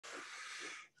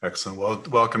Excellent. Well,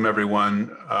 welcome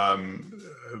everyone. On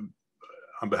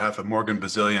behalf of Morgan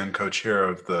Bazilian, co-chair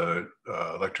of the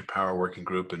Electric Power Working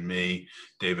Group, and me,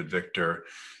 David Victor,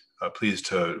 pleased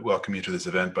to welcome you to this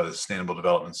event by the Sustainable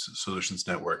Development Solutions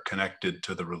Network, connected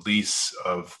to the release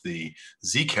of the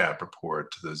ZCAP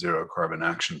report, the Zero Carbon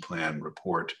Action Plan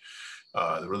report.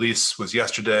 The release was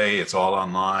yesterday. It's all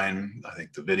online. I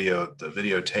think the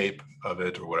videotape of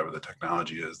it, or whatever the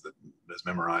technology is that has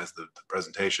memorized the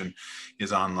presentation,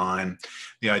 is online.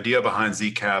 The idea behind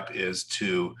ZCAP is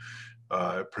to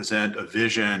present a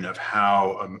vision of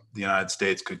how the United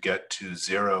States could get to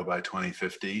zero by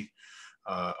 2050,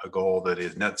 a goal that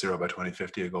is net zero by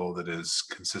 2050, a goal that is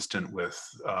consistent with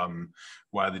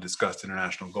widely discussed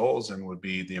international goals and would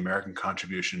be the American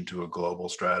contribution to a global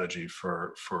strategy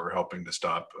for helping to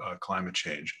stop climate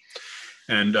change.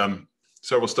 And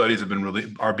several studies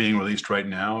are being released right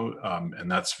now,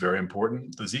 and that's very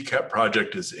important. The ZCAP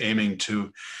project is aiming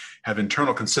to have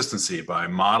internal consistency by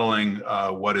modeling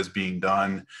what is being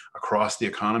done across the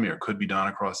economy or could be done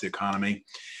across the economy,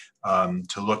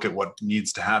 to look at what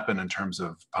needs to happen in terms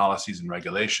of policies and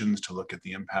regulations, to look at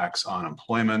the impacts on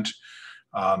employment,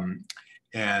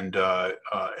 and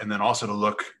then also to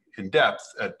look in depth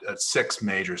at 6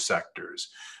 major sectors.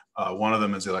 One of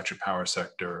them is the electric power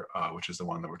sector, which is the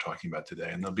one that we're talking about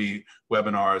today. And there'll be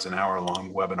webinars, an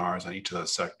hour-long webinars on each of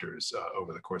those sectors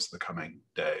over the course of the coming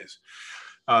days.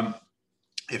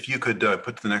 If you could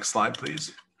put to the next slide,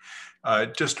 please.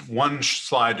 Just one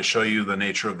slide to show you the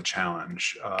nature of the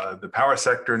challenge. The power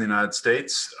sector in the United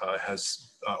States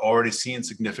has already seen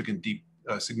significant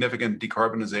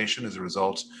decarbonization as a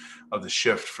result of the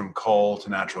shift from coal to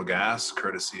natural gas,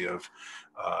 courtesy of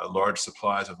large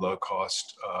supplies of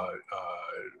low-cost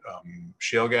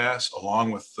shale gas,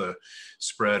 along with the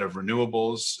spread of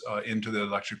renewables into the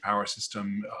electric power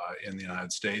system in the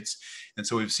United States. And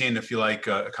so we've seen, if you like,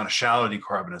 a kind of shallow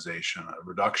decarbonization, a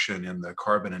reduction in the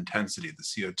carbon intensity, the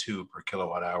CO2 per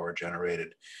kilowatt hour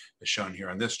generated, as shown here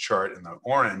on this chart in the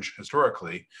orange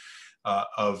historically,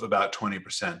 of about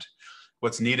 20%.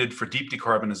 What's needed for deep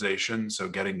decarbonization, so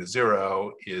getting to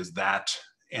zero, is that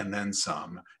and then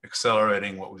some,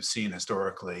 accelerating what we've seen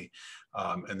historically,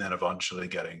 and then eventually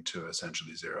getting to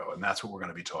essentially zero. And that's what we're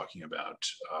going to be talking about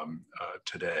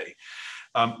today.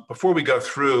 Before we go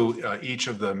through each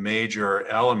of the major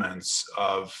elements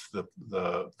of the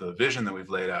vision that we've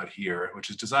laid out here, which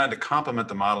is designed to complement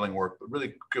the modeling work, but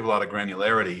really give a lot of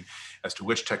granularity as to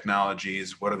which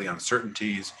technologies, what are the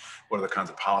uncertainties, what are the kinds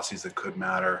of policies that could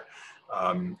matter.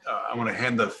 I want to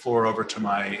hand the floor over to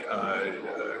my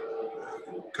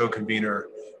co-convener,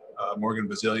 Morgan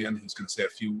Bazilian, who's going to say a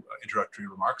few introductory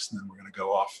remarks, and then we're going to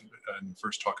go off and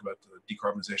first talk about the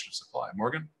decarbonization of supply.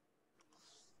 Morgan?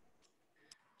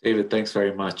 David, thanks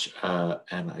very much.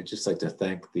 And I'd just like to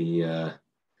thank the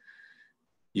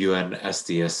UN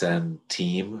SDSN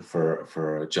team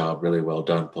for a job really well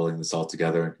done pulling this all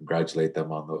together, and congratulate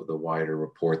them on the wider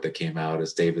report that came out.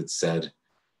 As David said,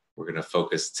 we're going to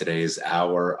focus today's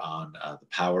hour on the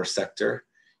power sector,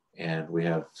 and we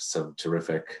have some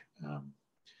terrific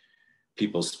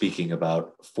people speaking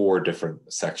about 4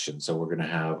 different sections. So we're going to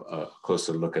have a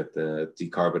closer look at the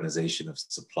decarbonization of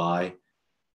supply,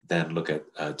 then look at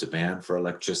demand for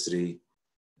electricity,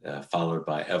 followed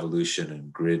by evolution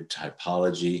and grid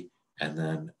typology, and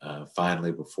then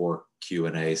finally, before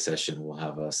Q&A session, we'll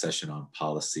have a session on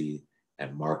policy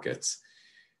and markets.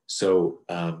 So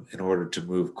in order to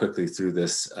move quickly through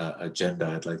this agenda,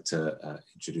 I'd like to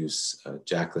introduce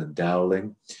Jacqueline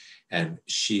Dowling, and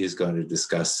she is going to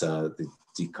discuss the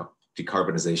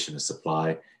decarbonization of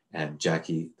supply. And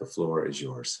Jackie, the floor is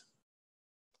yours.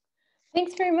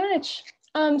 Thanks very much.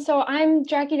 So I'm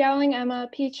Jackie Dowling. I'm a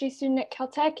PhD student at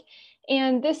Caltech,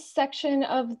 and this section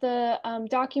of the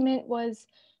document was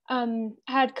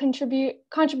had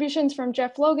contributions from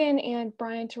Jeff Logan and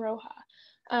Brian Taroja.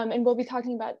 And we'll be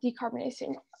talking about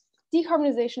decarbonization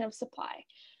of supply.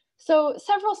 So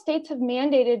several states have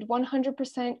mandated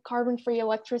 100% carbon-free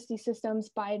electricity systems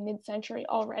by mid-century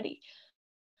already.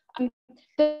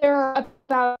 There are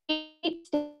about 8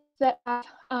 states that have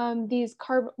these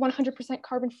 100%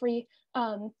 carbon-free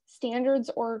standards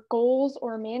or goals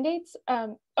or mandates.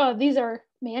 These are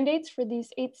mandates for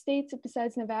these 8 states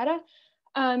besides Nevada.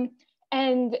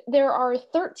 And there are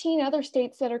 13 other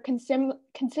states that are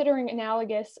considering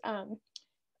analogous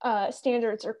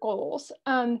standards or goals.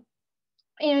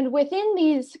 And within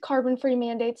these carbon-free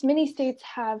mandates, many states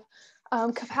have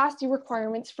capacity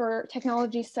requirements for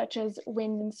technologies such as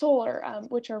wind and solar,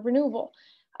 which are renewable.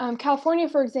 California,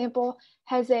 for example,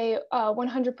 has a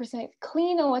 100%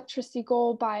 clean electricity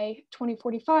goal by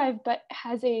 2045, but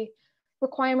has a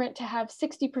requirement to have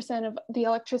 60% of the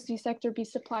electricity sector be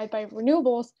supplied by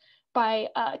renewables by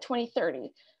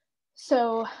 2030.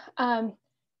 So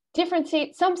different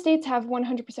states, some states have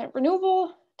 100%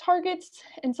 renewable targets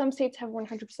and some states have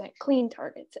 100% clean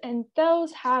targets. And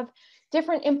those have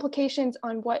different implications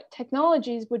on what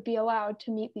technologies would be allowed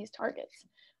to meet these targets.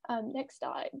 Next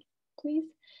slide, please.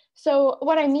 So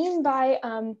what I mean by,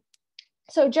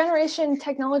 so generation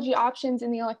technology options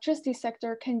in the electricity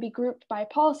sector can be grouped by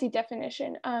policy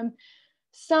definition.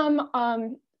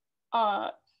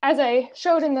 As I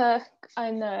showed in the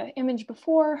image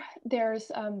before, there's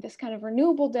this kind of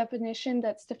renewable definition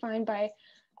that's defined by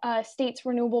states'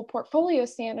 renewable portfolio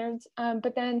standards,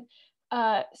 but then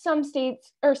some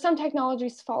states or some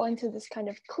technologies fall into this kind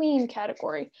of clean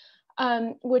category,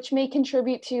 which may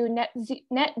contribute to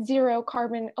net zero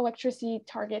carbon electricity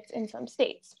targets in some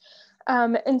states.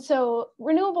 And so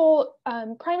renewable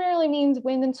primarily means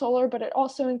wind and solar, but it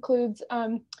also includes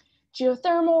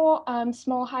geothermal,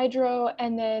 small hydro,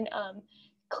 and then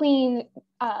clean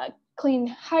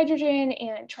hydrogen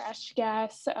and trash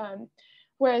gas,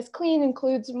 whereas clean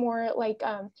includes more like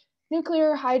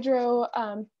nuclear, hydro,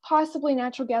 possibly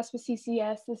natural gas with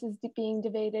CCS. This is being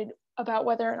debated about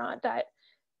whether or not that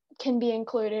can be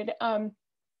included.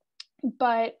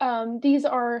 But these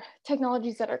are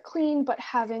technologies that are clean but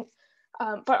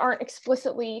aren't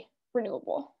explicitly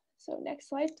renewable. So next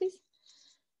slide, please.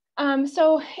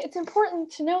 So it's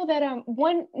important to know that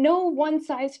no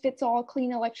one-size-fits-all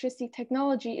clean electricity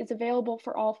technology is available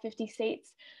for all 50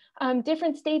 states.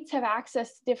 Different states have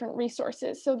access to different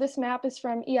resources. So this map is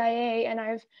from EIA, and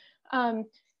I've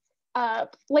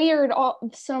layered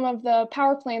some of the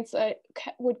power plants that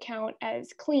would count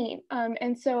as clean.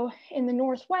 And so in the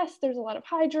Northwest, there's a lot of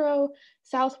hydro.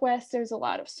 Southwest, there's a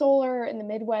lot of solar. In the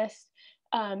Midwest,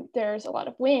 there's a lot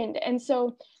of wind. And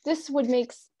so this would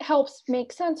helps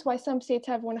make sense why some states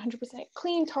have 100%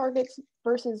 clean targets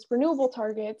versus renewable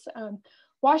targets.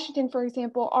 Washington, for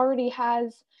example, already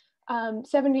has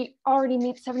already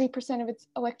meets 70% of its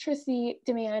electricity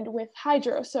demand with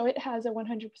hydro. So it has a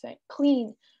 100%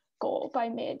 clean goal by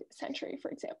mid-century,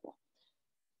 for example.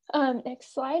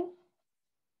 Next slide.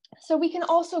 So we can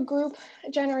also group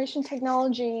generation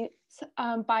technologies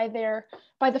by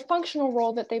the functional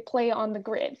role that they play on the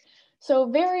grid. So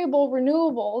variable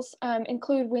renewables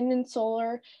include wind and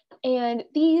solar, and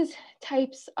these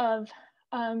types of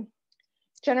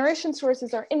generation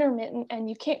sources are intermittent and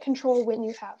you can't control when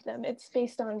you have them. It's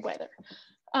based on weather.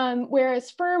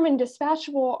 Whereas firm and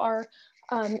dispatchable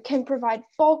can provide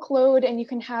bulk load, and you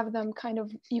can have them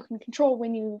you can control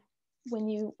when you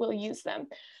will use them.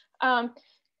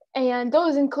 And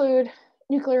those include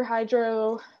nuclear,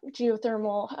 hydro,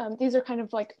 geothermal. These are can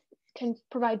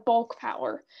provide bulk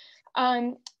power.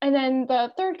 And then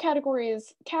the third category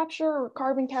is capture or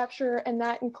carbon capture, and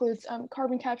that includes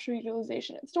carbon capture,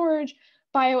 utilization, and storage,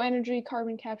 bioenergy,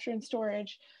 carbon capture and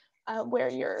storage, where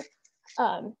you're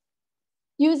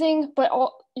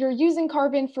using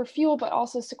carbon for fuel, but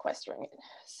also sequestering it.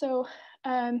 So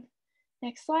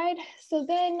next slide. So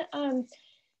then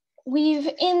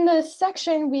in this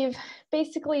section, we've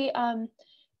basically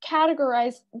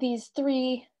categorized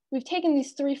we've taken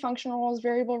these three functional roles: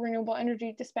 variable, renewable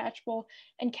energy, dispatchable,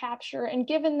 and capture, and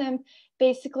given them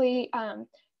basically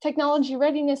technology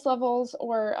readiness levels,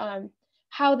 or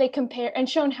how they compare, and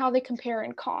shown how they compare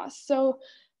in cost. So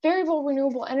variable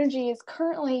renewable energy is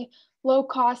currently low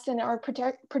cost and are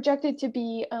projected to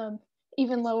be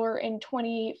even lower in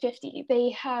 2050. They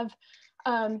have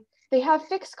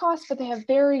fixed costs, but they have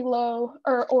very low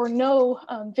or no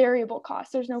variable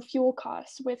costs. There's no fuel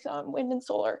costs with wind and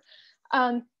solar.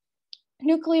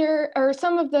 Nuclear, or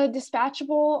some of the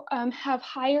dispatchable, have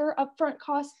higher upfront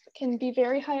costs, can be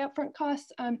very high upfront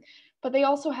costs, but they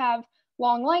also have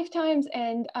long lifetimes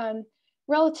and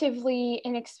relatively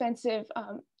inexpensive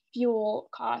fuel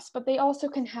costs, but they also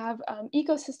can have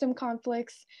ecosystem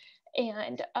conflicts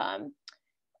and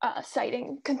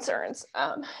siting concerns.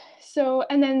 And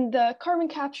then the carbon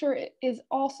capture is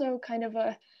also kind of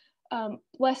a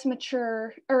less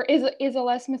mature, or is a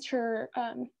less mature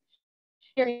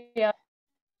area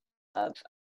of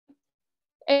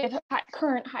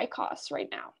current high costs right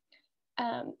now.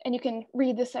 And you can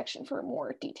read this section for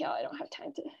more detail. I don't have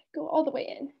time to go all the way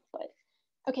in, but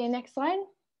okay, next slide.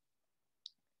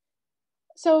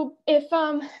 So if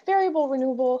variable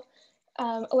renewable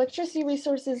electricity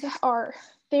resources are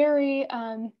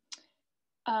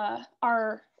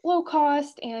are low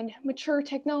cost and mature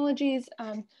technologies,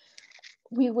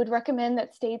 we would recommend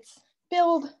that states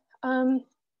build wind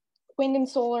and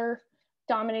solar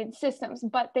dominated systems,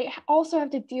 but they also have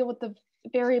to deal with the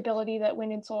variability that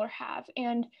wind and solar have.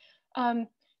 And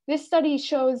this study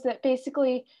shows that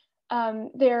basically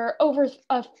there over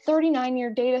a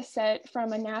 39-year data set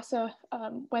from a NASA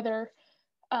weather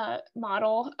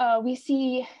model, we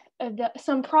see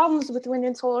some problems with wind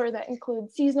and solar that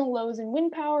include seasonal lows in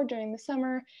wind power during the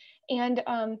summer, and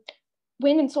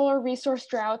wind and solar resource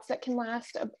droughts that can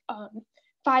last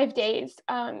 5 days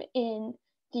in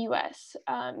the US,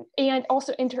 and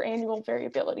also interannual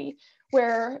variability,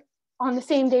 where on the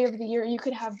same day of the year, you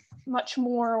could have much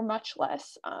more or much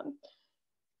less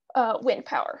wind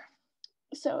power.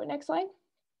 So next slide.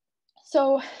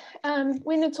 So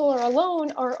wind and solar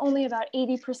alone are only about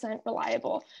 80%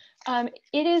 reliable. Current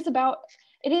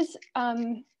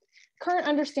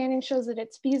understanding shows that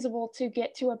it's feasible to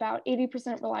get to about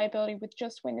 80% reliability with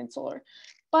just wind and solar,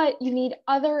 but you need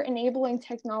other enabling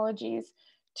technologies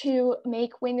to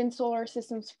make wind and solar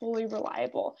systems fully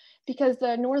reliable, because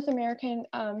the North American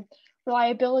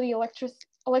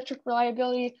Electric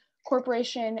Reliability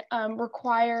Corporation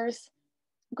requires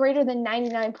greater than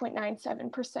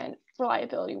 99.97%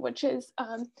 reliability, which is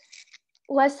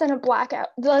less than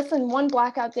one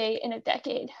blackout day in a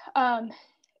decade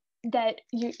that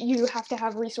you have to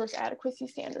have resource adequacy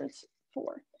standards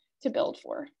to build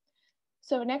for.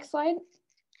 So next slide.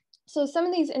 So some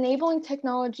of these enabling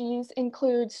technologies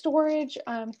include storage,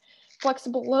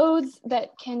 flexible loads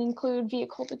that can include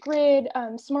vehicle to grid,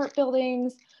 smart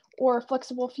buildings, or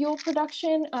flexible fuel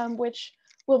production, which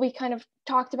will be kind of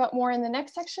talked about more in the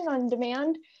next section on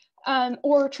demand,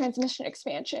 or transmission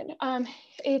expansion.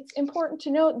 It's important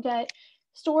to note that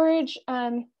storage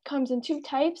comes in 2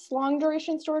 types: long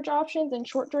duration storage options and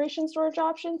short duration storage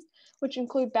options, which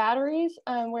include batteries,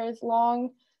 whereas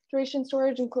long duration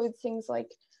storage includes things like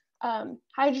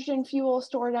hydrogen fuel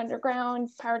stored underground,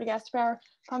 power to gas power,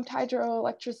 pumped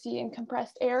hydroelectricity, and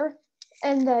compressed air.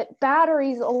 And that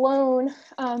batteries alone,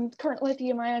 current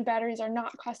lithium-ion batteries, are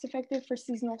not cost-effective for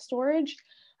seasonal storage,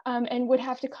 and would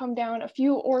have to come down a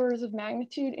few orders of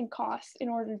magnitude in cost in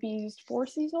order to be used for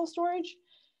seasonal storage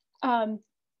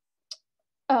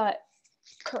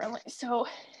currently. So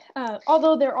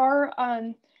although there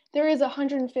is a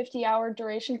 150-hour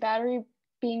duration battery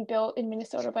being built in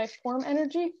Minnesota by Form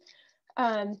Energy,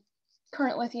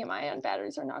 current lithium-ion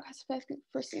batteries are not cost-effective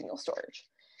for seasonal storage.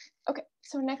 Okay,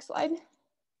 so next slide.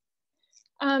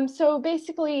 So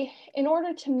basically, in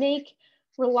order to make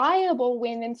reliable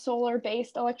wind and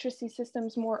solar-based electricity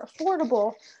systems more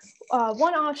affordable,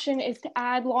 one option is to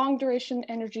add long-duration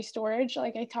energy storage,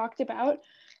 like I talked about,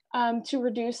 to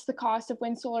reduce the cost of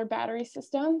wind solar battery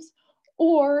systems,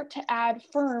 or to add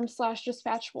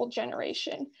firm/dispatchable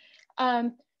generation.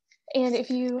 And if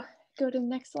you go to the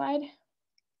next slide,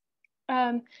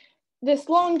 this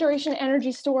long-duration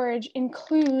energy storage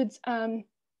includes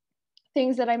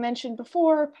things that I mentioned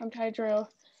before: pumped hydro,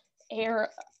 air,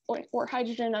 or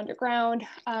hydrogen underground,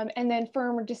 and then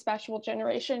firm or dispatchable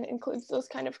generation includes those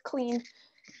kind of clean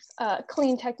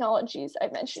technologies I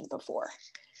mentioned before.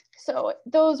 So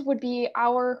those would be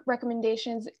our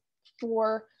recommendations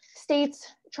for states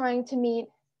trying to meet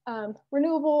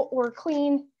renewable or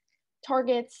clean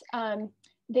targets.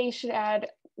 They should add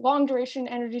long duration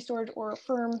energy storage or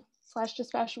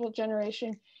firm/dispatchable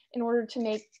generation in order to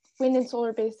make wind and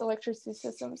solar based electricity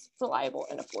systems reliable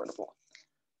and affordable.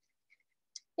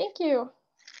 Thank you.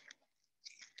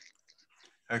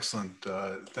 Excellent.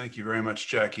 Thank you very much,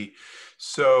 Jackie.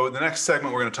 So the next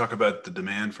segment, we're going to talk about the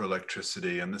demand for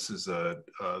electricity. And this is the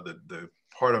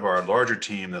part of our larger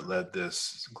team that led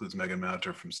this. This includes Megan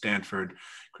Mounter from Stanford,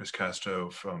 Chris Castro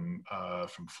from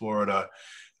Florida,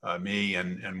 me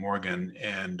and Morgan.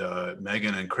 And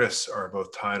Megan and Chris are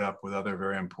both tied up with other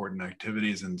very important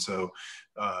activities. And so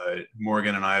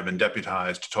Morgan and I have been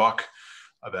deputized to talk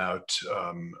about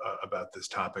this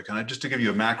topic. And just to give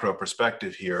you a macro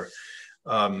perspective here,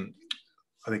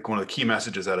 I think one of the key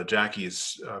messages out of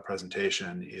Jackie's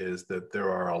presentation is that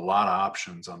there are a lot of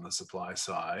options on the supply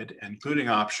side, including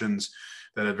options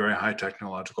that have very high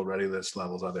technological readiness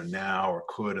levels either now or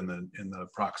could in the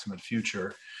proximate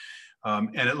future.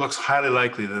 And it looks highly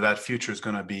likely that that future is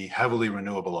going to be heavily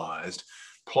renewabilized,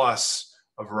 plus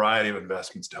a variety of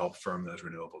investments to help firm those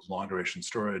renewables. Long duration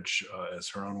storage, as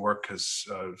her own work has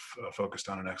focused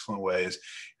on in excellent ways,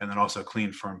 and then also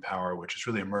clean firm power, which is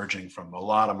really emerging from a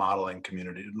lot of modeling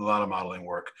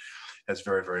work as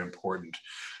very, very important.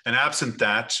 And absent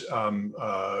that,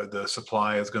 the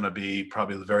supply is going to be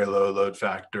probably the very low load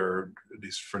factor, at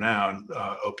least for now,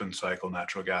 open cycle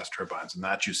natural gas turbines. And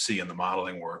that you see in the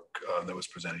modeling work that was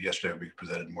presented yesterday, will be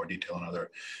presented in more detail in other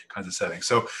kinds of settings.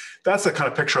 So that's the kind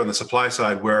of picture on the supply side.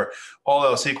 slide where all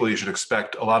else equal, you should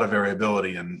expect a lot of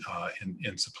variability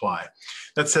in supply.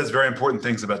 That says very important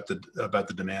things about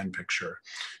the demand picture,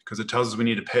 because it tells us we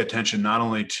need to pay attention not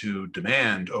only to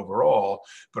demand overall,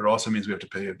 but it also means we have to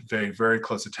pay very, very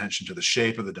close attention to the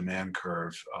shape of the demand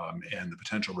curve and the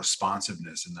potential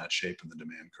responsiveness in that shape in the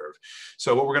demand curve.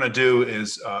 So what we're going to do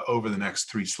is over the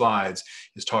next 3 slides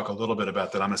is talk a little bit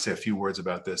about that. I'm going to say a few words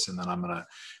about this, and then I'm going to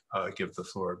give the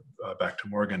floor back to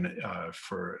Morgan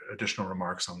for additional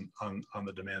remarks on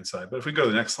the demand side. But if we go to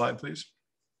the next slide, please.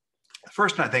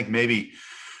 First, and I think maybe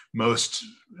most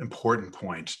important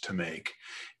point to make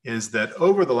is that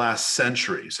over the last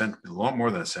century, a lot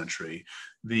more than a century,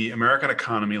 the American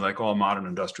economy, like all modern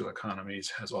industrial economies,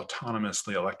 has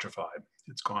autonomously electrified.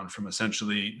 It's gone from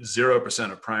essentially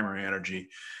 0% of primary energy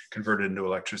converted into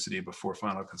electricity before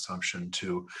final consumption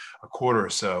to a quarter or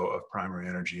so of primary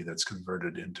energy that's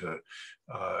converted into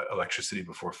electricity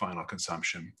before final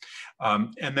consumption.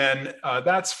 And then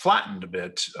that's flattened a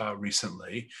bit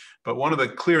recently, but one of the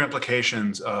clear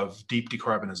implications of deep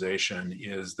decarbonization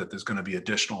is that there's going to be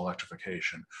additional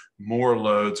electrification. More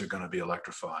loads are going to be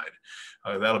electrified.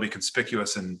 That'll be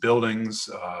conspicuous in buildings,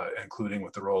 including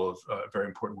with the role of very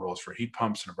important roles for heat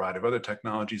pumps and a variety of other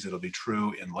technologies. It'll be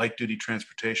true in light-duty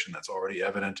transportation. That's already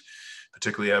evident,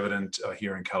 particularly evident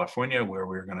here in California, where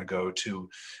we're going to go to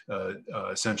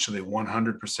essentially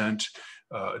 100%.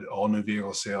 All new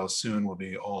vehicle sales soon will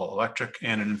be all electric,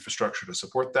 and an infrastructure to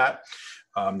support that.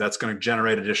 That's going to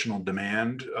generate additional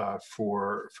demand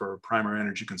for primary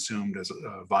energy consumed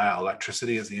via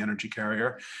electricity as the energy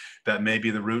carrier. That may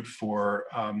be the route for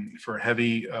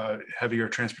heavier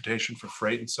transportation for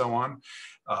freight and so on.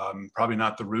 Probably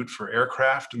not the route for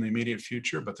aircraft in the immediate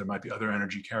future, but there might be other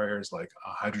energy carriers like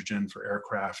hydrogen for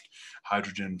aircraft,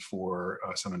 hydrogen for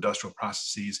some industrial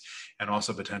processes, and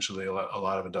also potentially a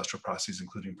lot of industrial processes,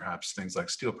 including perhaps things like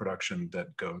steel production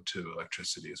that go to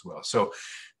electricity as well. So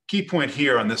key point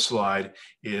here on this slide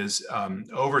is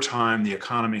over time, the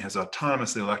economy has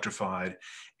autonomously electrified,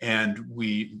 and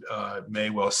we may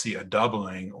well see a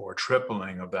doubling or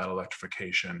tripling of that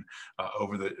electrification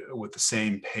with the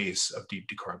same pace of deep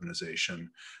decarbonization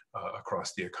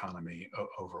across the economy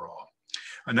overall.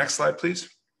 Next slide, please.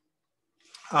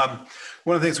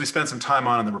 One of the things we spent some time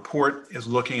on in the report is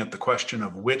looking at the question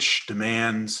of which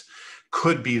demands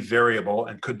could be variable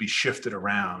and could be shifted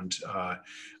around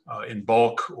in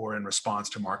bulk or in response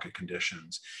to market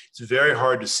conditions. It's very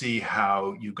hard to see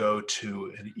how you go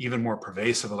to an even more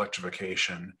pervasive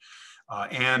electrification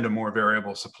and a more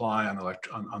variable supply on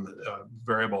the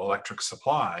variable electric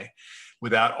supply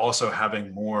without also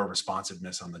having more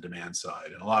responsiveness on the demand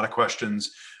side. And a lot of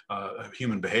questions,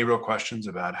 human behavioral questions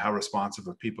about how responsive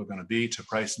are people going to be to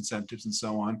price incentives and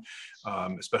so on,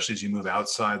 especially as you move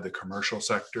outside the commercial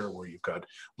sector where you've got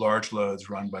large loads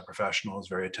run by professionals,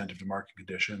 very attentive to market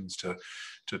conditions, to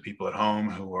people at home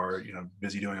who are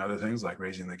busy doing other things like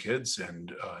raising the kids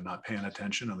and not paying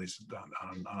attention, at least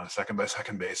on a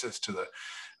second-by-second basis, to the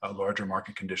larger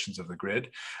market conditions of the grid.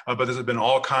 But there's been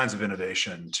all kinds of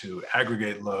innovation to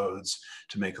aggregate loads,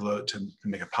 to make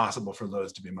it possible for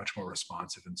loads to be much more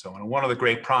responsive and so on. And one of the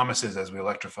great promises as we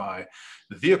electrify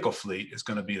the vehicle fleet is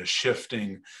going to be to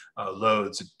shifting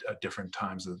loads at different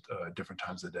times of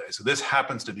the day. So this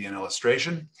happens to be an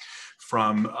illustration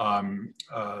from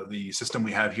the system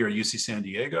we have here at UC San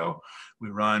Diego. We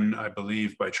run, I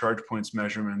believe, by charge points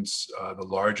measurements, the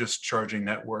largest charging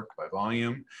network by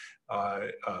volume,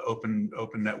 open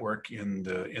network in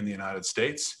the United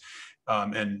States.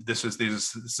 And this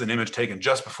is an image taken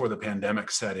just before the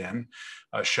pandemic set in,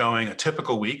 showing a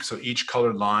typical week. So each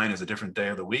colored line is a different day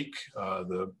of the week.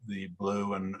 The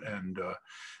blue and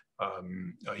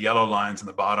yellow lines in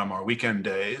the bottom are weekend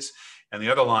days, and the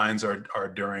other lines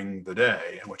are during the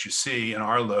day. And what you see in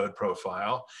our load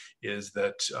profile is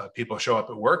that people show up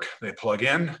at work, they plug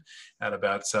in at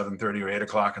about 7:30 or 8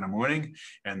 o'clock in the morning,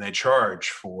 and they charge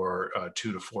for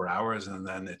 2 to 4 hours, and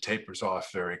then it tapers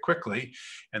off very quickly.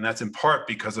 And that's in part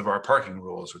because of our parking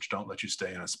rules, which don't let you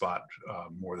stay in a spot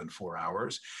more than 4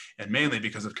 hours, and mainly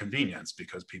because of convenience,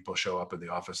 because people show up at the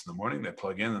office in the morning, they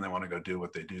plug in, and they want to go do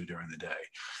what they do during the day.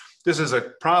 This is a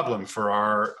problem for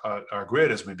our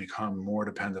grid as we become more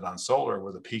dependent on solar,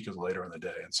 where the peak is later in the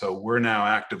day. And so we're now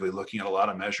actively looking at a lot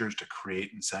of measures to create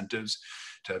incentives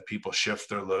to have people shift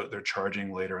their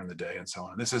charging later in the day and so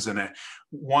on. This is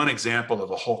one example of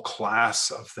a whole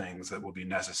class of things that will be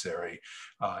necessary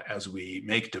as we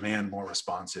make demand more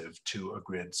responsive to a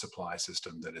grid supply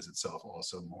system that is itself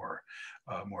also more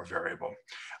variable.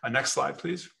 Next slide,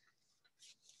 please.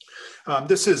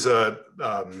 This is a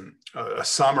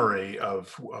summary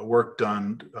of work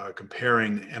done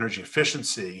comparing energy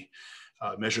efficiency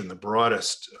measured in the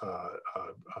broadest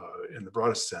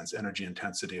sense, energy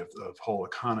intensity of whole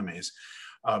economies.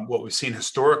 What we've seen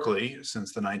historically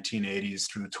since the 1980s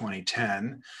through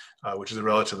 2010, which is a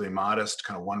relatively modest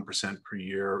kind of 1% per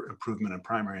year improvement in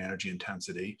primary energy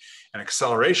intensity, and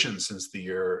acceleration since the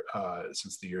year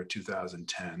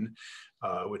 2010,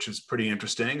 which is pretty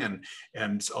interesting,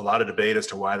 and a lot of debate as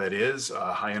to why that is.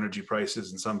 High energy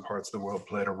prices in some parts of the world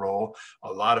played a role.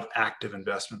 A lot of active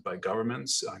investment by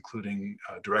governments, including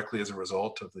directly as a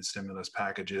result of the stimulus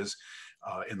packages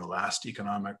in the last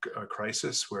economic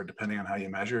crisis, where depending on how you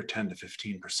measure, 10 to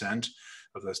 15%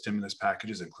 of those stimulus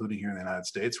packages, including here in the United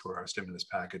States, where our stimulus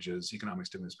packages, economic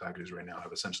stimulus packages right now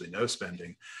have essentially no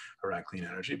spending around clean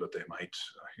energy, but they might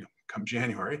come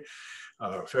January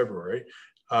or February.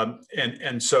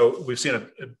 And so we've seen a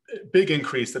big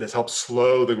increase that has helped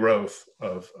slow the growth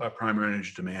of primary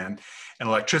energy demand, and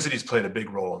electricity's played a big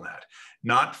role in that.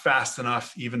 Not fast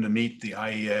enough even to meet the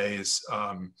IEA's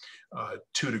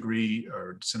 2 degree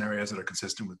or scenarios that are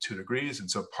consistent with 2 degrees. And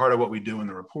so part of what we do in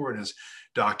the report is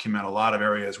document a lot of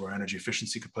areas where energy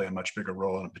efficiency could play a much bigger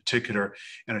role, and in particular,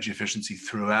 energy efficiency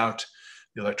throughout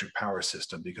the electric power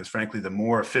system, because frankly, the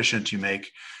more efficient you make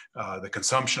the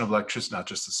consumption of electricity, not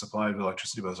just the supply of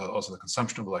electricity, but also the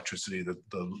consumption of electricity, the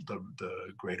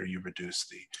greater you reduce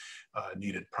the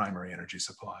needed primary energy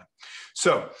supply.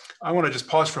 So I want to just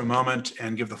pause for a moment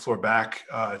and give the floor back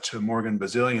to Morgan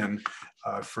Bazilian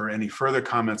for any further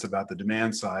comments about the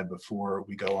demand side before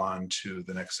we go on to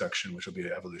the next section, which will be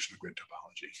the evolution of grid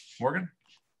topology. Morgan?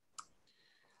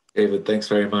 David, thanks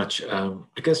very much. I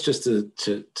guess just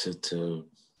to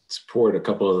support a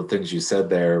couple of the things you said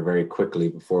there very quickly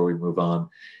before we move on.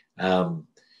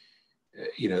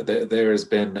 You know, there has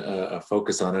been a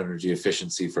focus on energy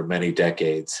efficiency for many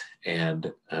decades,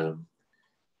 and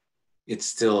it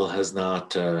still has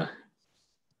not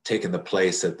taken the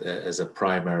place as a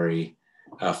primary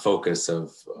focus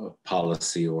of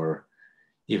policy or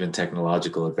even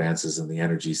technological advances in the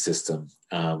energy system.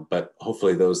 But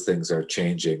hopefully those things are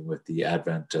changing with the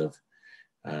advent of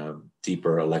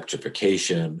deeper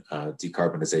electrification,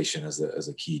 decarbonization as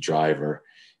a key driver.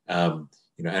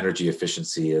 You know, energy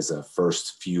efficiency as a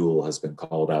first fuel has been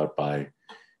called out by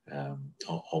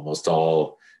almost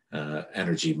all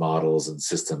energy models and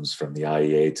systems, from the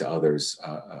IEA to others,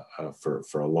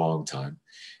 for a long time.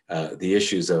 The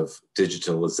issues of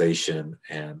digitalization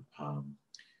and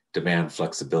demand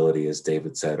flexibility, as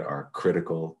David said, are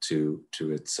critical to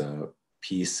its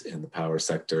piece in the power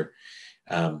sector.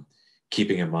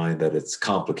 Keeping in mind that it's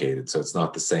complicated, so it's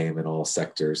not the same in all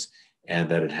sectors, and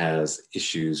that it has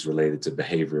issues related to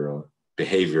behavioral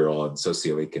and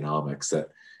socioeconomics that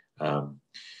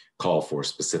call for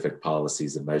specific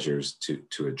policies and measures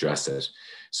to address it.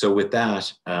 So with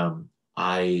that, let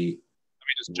me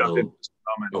just jump in just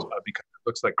a moment, because it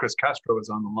looks like Chris Castro is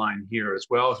on the line here as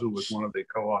well, who was one of the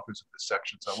co-authors of this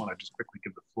section. So I want to just quickly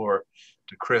give the floor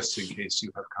to Chris in case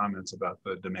you have comments about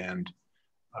the demand.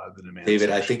 David,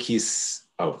 section. I think he's,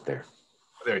 there.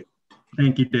 There you go.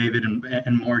 Thank you, David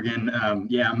and Morgan.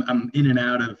 Yeah, I'm in and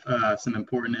out of some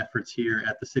important efforts here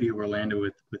at the City of Orlando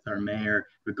with our mayor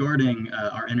regarding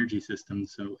our energy system.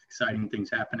 So exciting things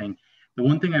happening. The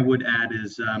one thing I would add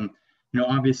is, you know,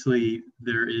 obviously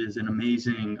there is an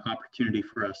amazing opportunity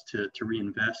for us to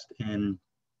reinvest in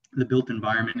the built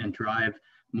environment and drive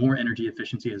more energy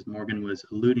efficiency, as Morgan was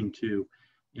alluding to.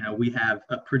 You know, we have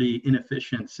a pretty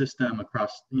inefficient system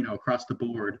across the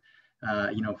board,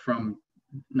 you know, from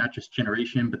not just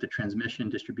generation, but the transmission,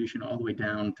 distribution, all the way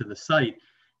down to the site.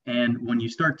 And when you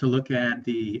start to look at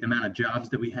the amount of jobs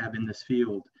that we have in this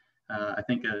field, I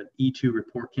think a E2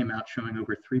 report came out showing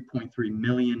over 3.3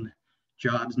 million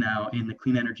jobs now in the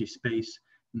clean energy space,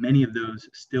 many of those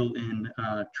still in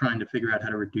trying to figure out how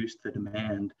to reduce the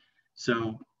demand.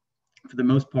 So for the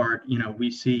most part, you know,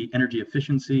 we see energy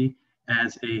efficiency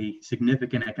as a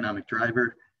significant economic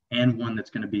driver, and one that's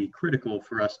going to be critical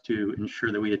for us to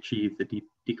ensure that we achieve the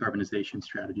decarbonization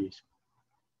strategies.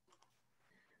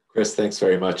 Chris, thanks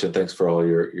very much, and thanks for all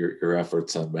your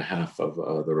efforts on behalf of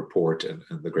the report and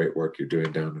the great work you're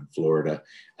doing down in Florida.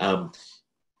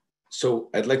 So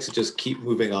I'd like to just keep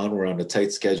moving on. We're on a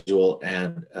tight schedule,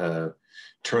 and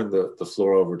turn the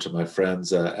floor over to my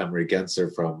friends Emery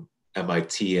Genser from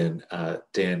MIT and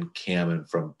Dan Kamen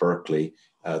from Berkeley.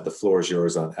 The floor is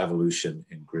yours on evolution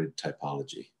in grid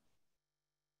typology.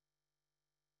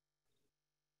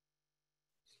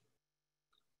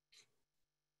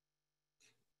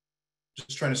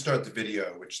 Just trying to start the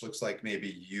video, which looks like maybe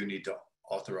you need to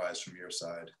authorize from your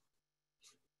side.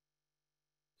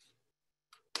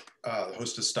 The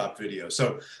host has stopped video.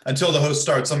 So until the host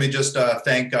starts, let me just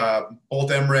thank both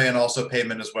Emre and also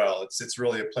Payman as well. It's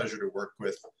really a pleasure to work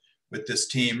with this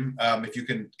team. If you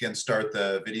can again start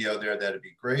the video there, that'd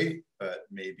be great, but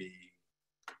maybe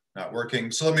not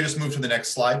working. So let me just move to the next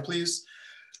slide, please.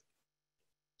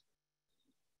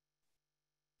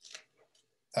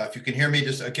 If you can hear me,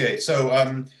 just okay.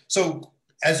 So so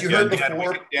as you heard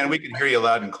before, Dan, we can hear you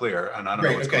loud and clear. And I don't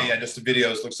know what's going on. Yeah, just the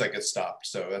videos looks like it stopped,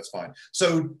 so that's fine.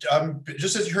 So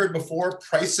just as you heard before,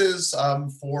 prices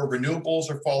for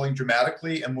renewables are falling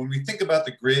dramatically. And when we think about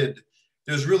the grid,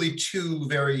 there's really two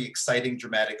very exciting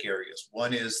dramatic areas.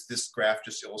 One is this graph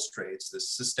just illustrates this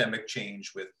systemic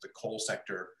change with the coal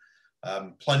sector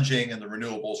plunging and the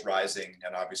renewables rising,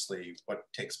 and obviously what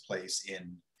takes place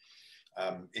in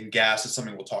gas is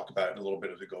something we'll talk about in a little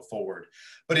bit as we go forward.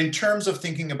 But in terms of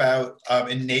thinking about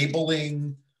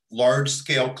enabling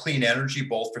large-scale clean energy,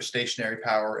 both for stationary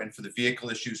power and for the vehicle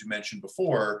issues we mentioned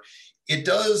before, it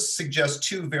does suggest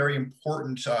two very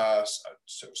important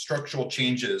structural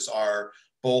changes are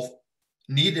both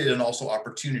needed and also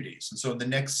opportunities. And so in the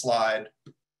next slide,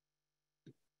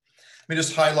 let me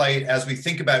just highlight as we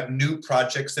think about new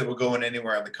projects that will go in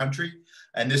anywhere in the country.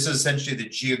 And this is essentially the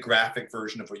geographic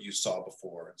version of what you saw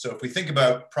before. So if we think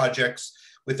about projects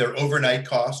with their overnight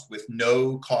cost, with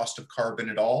no cost of carbon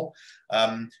at all,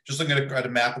 just looking at a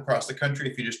map across the country,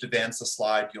 if you just advance the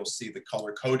slide, you'll see the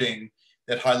color coding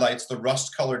that highlights the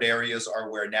rust-colored areas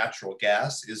are where natural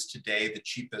gas is today the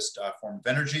cheapest form of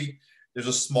energy. There's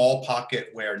a small pocket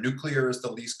where nuclear is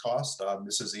the least cost.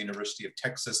 This is the University of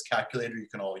Texas calculator you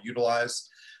can all utilize.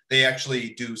 They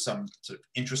actually do some sort of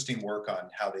interesting work on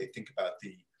how they think about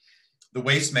the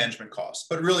waste management costs.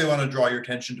 But really want to draw your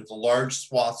attention to the large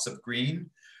swaths of green,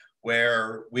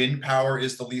 where wind power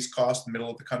is the least cost, the middle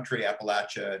of the country,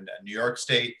 Appalachia and New York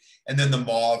State, and then the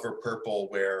mauve or purple,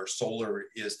 where solar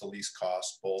is the least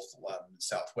cost, both in the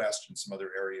Southwest and some other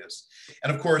areas.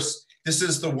 And of course, this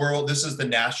is the world, this is the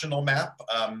national map.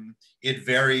 It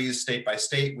varies state by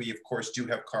state. We, of course, do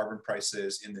have carbon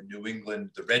prices in the New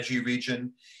England, the Reggie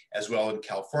region, as well in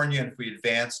California. And if we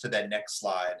advance to that next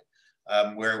slide,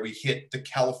 where we hit the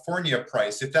California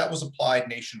price, if that was applied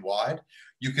nationwide,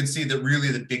 you can see that really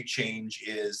the big change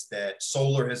is that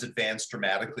solar has advanced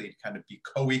dramatically to kind of be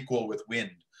co-equal with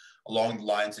wind along the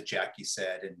lines that Jackie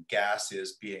said, and gas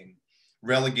is being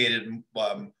relegated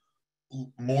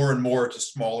more and more to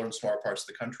smaller and smaller parts of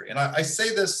the country. And I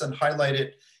say this and highlight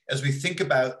it as we think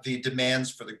about the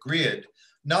demands for the grid,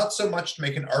 not so much to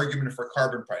make an argument for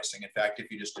carbon pricing. In fact,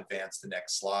 if you just advance the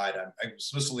next slide, I'm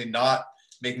explicitly not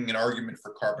making an argument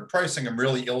for carbon pricing. I'm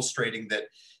really illustrating that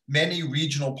many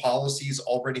regional policies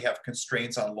already have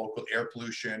constraints on local air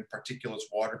pollution, particulates,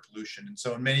 water pollution. And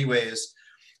so in many ways,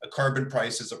 a carbon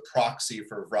price is a proxy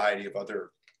for a variety of other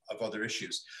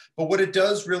issues. But what it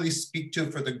does really speak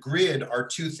to for the grid are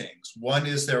two things. One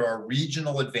is there are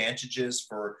regional advantages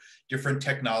for different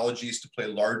technologies to play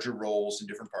larger roles in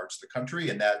different parts of the country.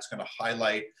 And that's going to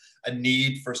highlight a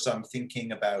need for some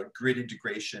thinking about grid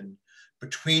integration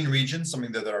between regions,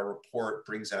 something that our report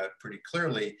brings out pretty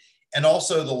clearly. And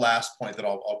also the last point that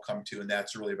I'll come to, and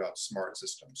that's really about smart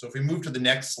systems. So if we move to the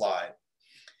next slide,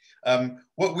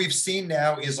 what we've seen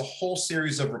now is a whole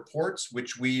series of reports,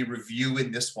 which we review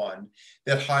in this one,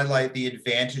 that highlight the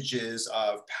advantages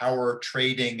of power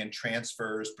trading and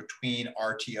transfers between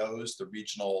RTOs, the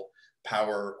regional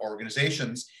power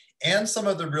organizations, and some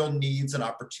of the real needs and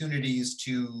opportunities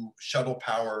to shuttle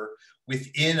power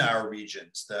within our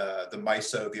regions, the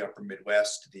MISO, the upper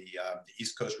Midwest, the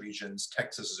East Coast regions,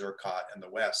 Texas, ERCOT, and the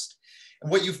West.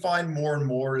 And what you find more and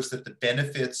more is that the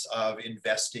benefits of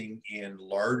investing in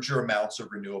larger amounts of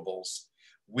renewables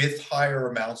with higher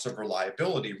amounts of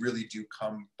reliability really do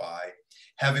come by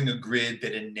having a grid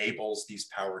that enables these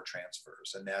power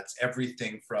transfers. And that's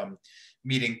everything from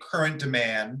meeting current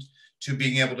demand to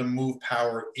being able to move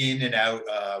power in and out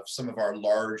of some of our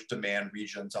large demand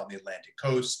regions on the Atlantic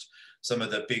coast, some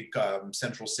of the big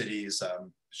central cities,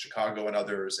 Chicago and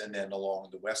others, and then along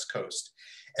the West Coast.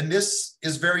 And this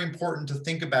is very important to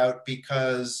think about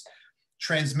because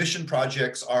transmission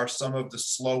projects are some of the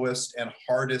slowest and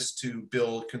hardest to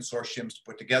build consortiums to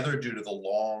put together due to the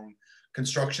long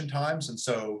construction times. And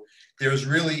so there's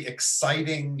really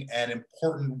exciting and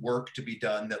important work to be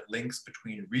done that links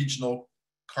between regional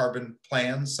carbon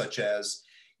plans, such as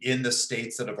in the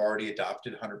states that have already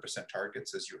adopted 100%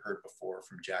 targets, as you heard before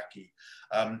from Jackie,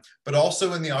 but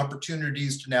also in the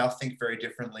opportunities to now think very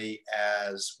differently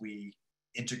as we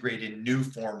integrate in new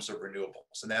forms of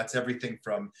renewables. And that's everything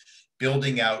from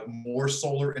building out more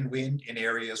solar and wind in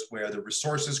areas where the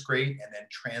resource is great, and then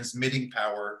transmitting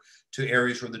power to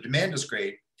areas where the demand is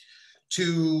great,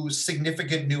 to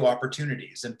significant new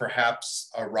opportunities and perhaps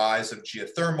a rise of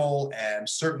geothermal, and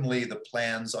certainly the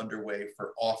plans underway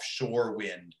for offshore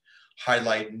wind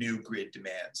highlight new grid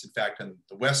demands. In fact, on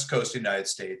the West Coast of the United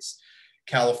States,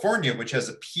 California, which has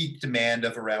a peak demand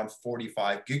of around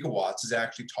 45 gigawatts, is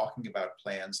actually talking about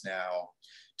plans now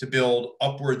to build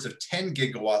upwards of 10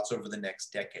 gigawatts over the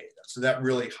next decade. So that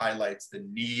really highlights the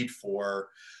need for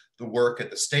the work at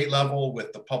the state level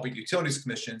with the public utilities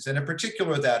commissions, and in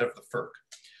particular that of the FERC,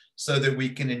 so that we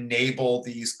can enable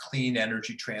these clean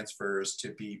energy transfers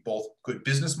to be both good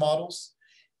business models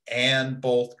and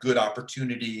both good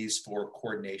opportunities for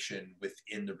coordination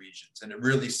within the regions. And it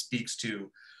really speaks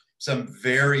to some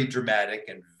very dramatic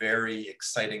and very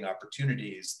exciting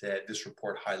opportunities that this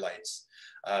report highlights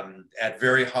at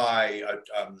very high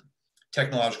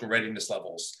technological readiness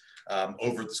levels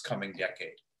over this coming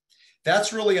decade.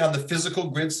 That's really on the physical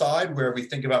grid side, where we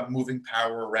think about moving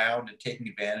power around and taking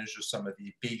advantage of some of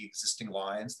the big existing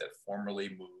lines that formerly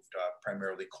moved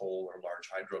primarily coal or large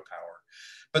hydropower.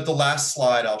 But the last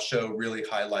slide I'll show really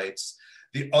highlights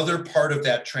the other part of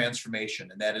that transformation,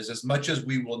 and that is, as much as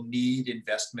we will need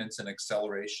investments and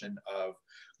acceleration of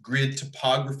grid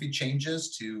topography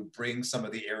changes to bring some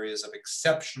of the areas of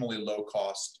exceptionally low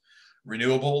cost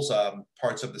renewables,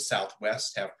 parts of the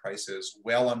Southwest have prices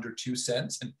well under 2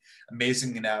 cents, and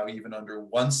amazingly now even under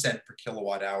 1 cent per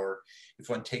kilowatt hour if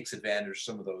one takes advantage of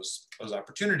some of those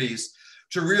opportunities,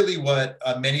 to really what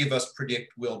many of us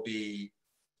predict will be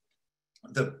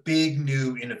the big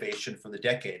new innovation for the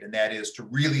decade. And that is to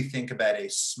really think about a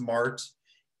smart,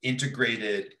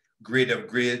 integrated grid of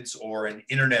grids, or an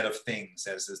Internet of Things,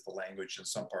 as is the language in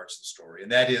some parts of the story.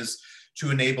 And that is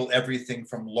to enable everything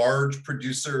from large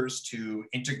producers to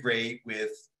integrate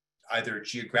with either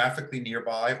geographically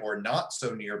nearby or not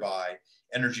so nearby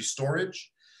energy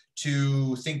storage,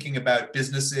 to thinking about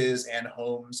businesses and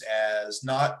homes as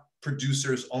not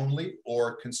producers only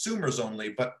or consumers only,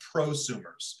 but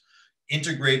prosumers,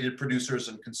 integrated producers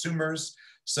and consumers,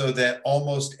 so that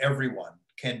almost everyone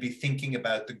can be thinking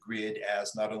about the grid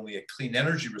as not only a clean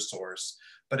energy resource,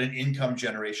 but an income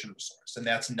generation resource. And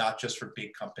that's not just for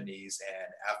big companies and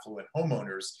affluent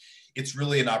homeowners. It's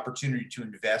really an opportunity to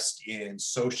invest in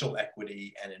social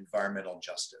equity and environmental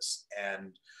justice.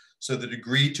 And so the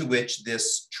degree to which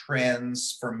this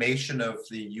transformation of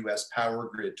the US power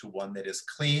grid to one that is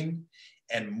clean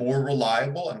and more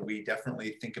reliable, and we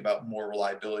definitely think about more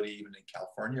reliability even in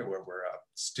California, where we're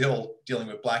still dealing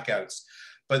with blackouts.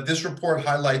 But this report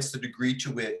highlights the degree to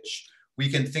which we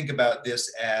can think about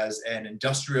this as an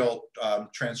industrial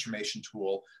transformation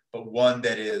tool, but one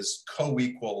that is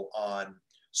co-equal on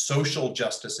social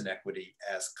justice and equity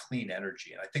as clean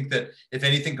energy. And I think that if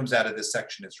anything comes out of this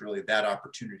section, it's really that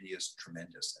opportunity is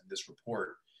tremendous. And this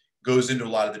report goes into a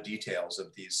lot of the details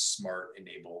of these smart,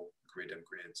 enable grid of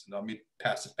grids. And let me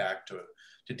pass it back to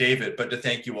David, but to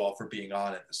thank you all for being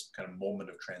on at this kind of moment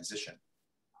of transition.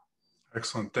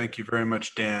 Excellent. Thank you very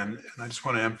much, Dan. And I just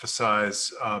want to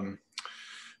emphasize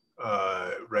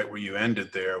right where you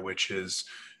ended there, which is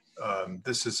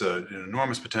this is an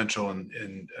enormous potential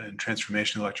in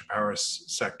transformation of the electric power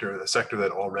sector, the sector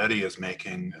that already is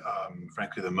making,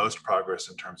 frankly, the most progress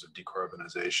in terms of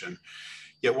decarbonization.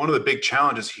 Yet one of the big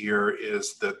challenges here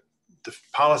is that the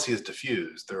policy is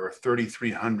diffused. There are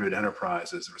 3,300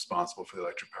 enterprises responsible for the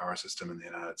electric power system in the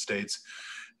United States.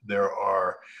 There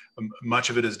are, much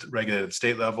of it is regulated at the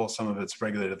state level, some of it's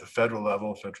regulated at the federal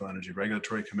level, Federal Energy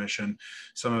Regulatory Commission,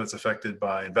 some of it's affected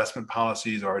by investment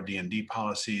policies, RD&D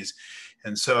policies.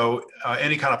 And so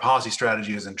any kind of policy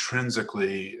strategy is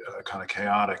intrinsically kind of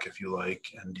chaotic, if you like,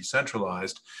 and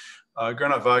decentralized.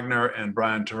 Gernot Wagner and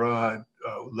Brian Teroha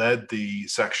led the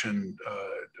section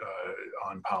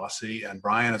on policy, and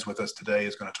Brian is with us today,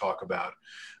 is going to talk about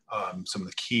some of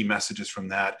the key messages from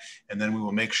that. And then we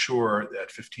will make sure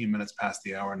that 15 minutes past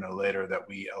the hour, no later, that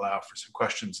we allow for some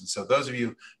questions. And so those of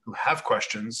you who have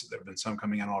questions, there have been some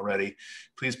coming in already,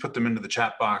 please put them into the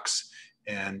chat box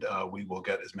and we will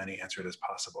get as many answered as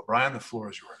possible. Brian, the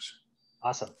floor is yours.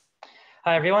 Awesome.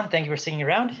 Hi, everyone. Thank you for sticking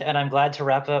around. And I'm glad to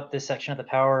wrap up this section of the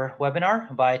Power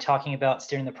webinar by talking about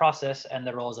steering the process and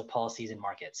the roles of policies and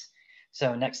markets.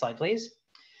 So next slide, please.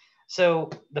 So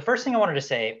the first thing I wanted to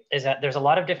say is that there's a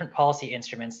lot of different policy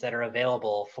instruments that are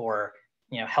available for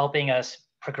helping us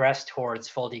progress towards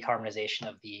full decarbonization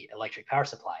of the electric power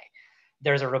supply.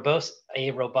 There's a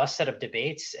robust set of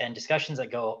debates and discussions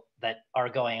that are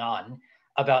going on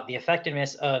about the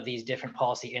effectiveness of these different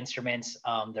policy instruments,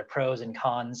 their pros and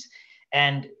cons.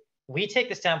 And we take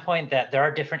the standpoint that there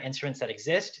are different instruments that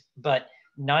exist, but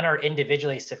none are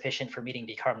individually sufficient for meeting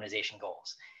decarbonization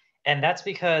goals. And that's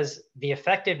because the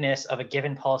effectiveness of a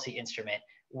given policy instrument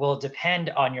will depend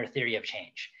on your theory of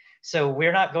change. So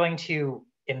we're not going to,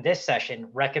 in this session,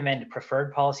 recommend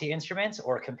preferred policy instruments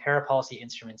or compare policy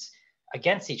instruments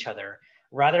against each other.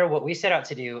 Rather, what we set out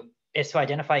to do is to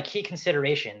identify key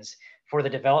considerations for the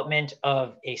development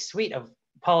of a suite of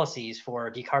policies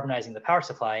for decarbonizing the power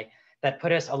supply that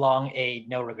put us along a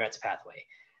no regrets pathway.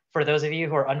 For those of you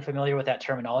who are unfamiliar with that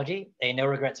terminology, a no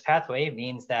regrets pathway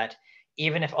means that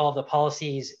even if all of the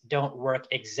policies don't work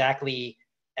exactly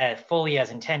fully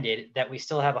as intended, that we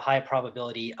still have a high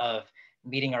probability of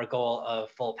meeting our goal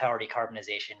of full power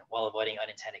decarbonization while avoiding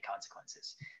unintended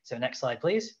consequences. So next slide,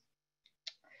 please.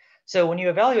 So when you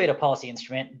evaluate a policy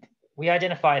instrument, we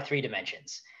identify 3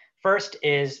 dimensions. First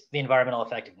is the environmental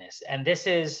effectiveness. And this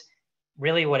is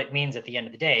really what it means at the end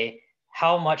of the day.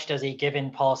 How much does a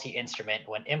given policy instrument,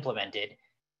 when implemented,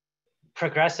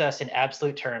 progress us in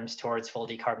absolute terms towards full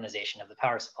decarbonization of the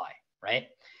power supply, right?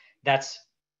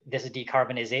 This is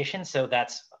decarbonization, so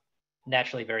that's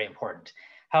naturally very important.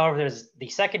 However, there's the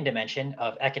second dimension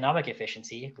of economic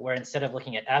efficiency, where instead of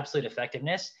looking at absolute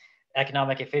effectiveness,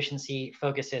 economic efficiency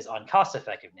focuses on cost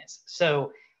effectiveness.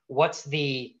 So what's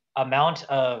the amount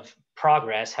of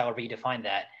progress, however you define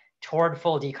that, toward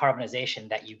full decarbonization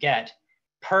that you get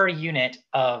per unit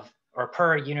of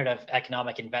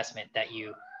economic investment that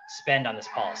you spend on this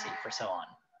policy, for so on.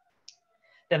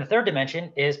 Then the third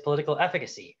dimension is political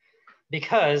efficacy,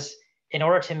 because in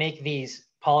order to make these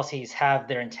policies have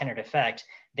their intended effect,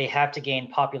 they have to gain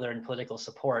popular and political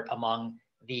support among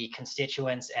the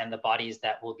constituents and the bodies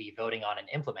that will be voting on and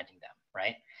implementing them,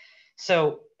 right?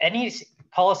 So any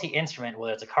policy instrument,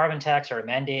 whether it's a carbon tax or a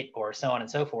mandate or so on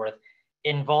and so forth,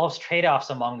 involves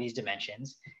trade-offs among these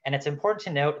dimensions. And it's important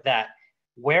to note that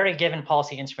where a given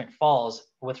policy instrument falls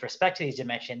with respect to these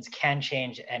dimensions can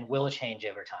change and will change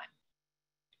over time.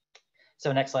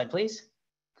 So next slide, please.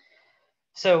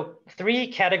 So 3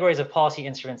 categories of policy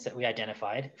instruments that we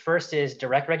identified. First is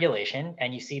direct regulation,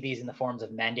 and you see these in the forms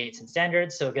of mandates and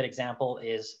standards. So a good example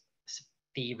is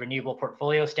the renewable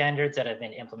portfolio standards that have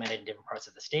been implemented in different parts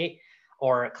of the state,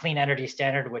 or a clean energy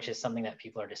standard, which is something that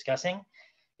people are discussing.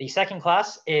 The second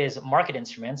class is market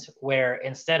instruments, where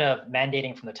instead of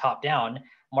mandating from the top down,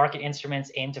 market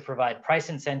instruments aim to provide price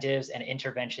incentives and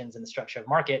interventions in the structure of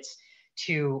markets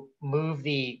to move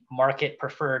the market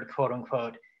preferred, quote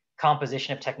unquote,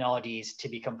 composition of technologies to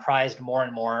be comprised more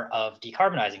and more of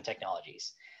decarbonizing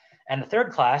technologies. And the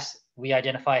third class we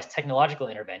identify as technological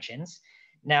interventions.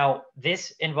 Now,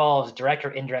 this involves direct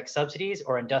or indirect subsidies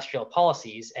or industrial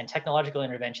policies, and technological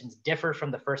interventions differ from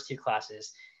the first 2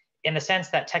 classes in the sense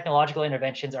that technological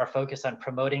interventions are focused on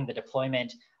promoting the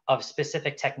deployment of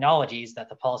specific technologies that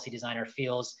the policy designer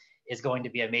feels is going to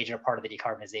be a major part of the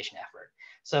decarbonization effort.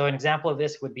 So an example of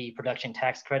this would be production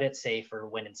tax credits, say for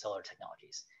wind and solar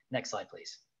technologies. Next slide,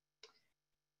 please.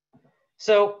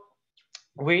 So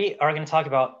we are going to talk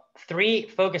about 3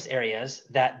 focus areas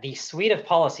that the suite of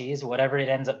policies, whatever it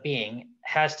ends up being,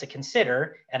 has to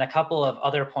consider, and a couple of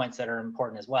other points that are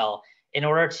important as well, in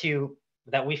order to,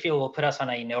 that we feel will put us on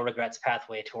a no regrets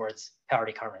pathway towards power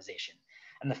decarbonization.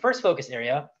 And the first focus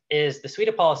area is the suite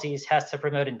of policies has to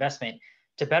promote investment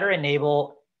to better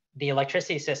enable the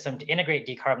electricity system to integrate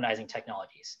decarbonizing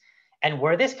technologies. And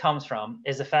where this comes from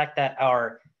is the fact that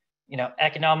our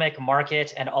economic,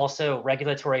 market, and also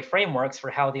regulatory frameworks for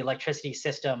how the electricity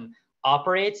system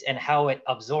operates and how it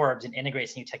absorbs and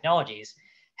integrates new technologies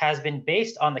has been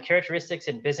based on the characteristics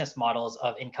and business models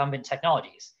of incumbent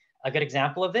technologies. A good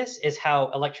example of this is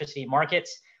how electricity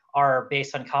markets are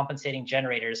based on compensating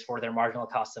generators for their marginal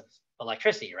cost of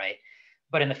electricity, right?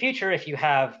 But in the future, if you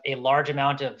have a large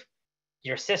amount of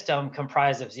your system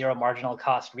comprised of zero marginal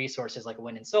cost resources like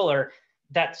wind and solar,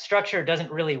 that structure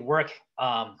doesn't really work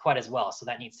quite as well. So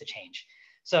that needs to change.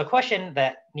 So a question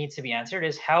that needs to be answered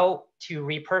is how to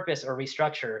repurpose or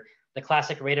restructure the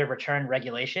classic rate of return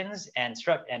regulations and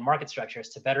market structures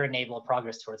to better enable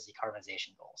progress towards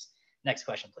decarbonization goals. Next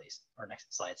question, please, or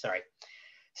next slide, sorry.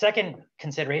 Second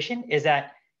consideration is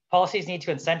that policies need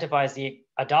to incentivize the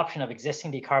adoption of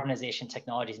existing decarbonization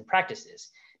technologies and practices.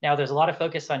 Now, there's a lot of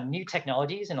focus on new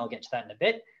technologies, and I'll get to that in a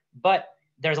bit, but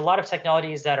there's a lot of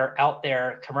technologies that are out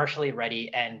there commercially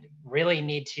ready and really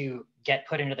need to get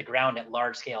put into the ground at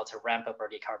large scale to ramp up our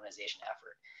decarbonization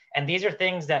effort. And these are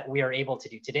things that we are able to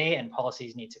do today, and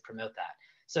policies need to promote that.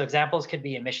 So examples could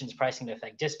be emissions pricing to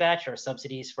affect dispatch, or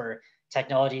subsidies for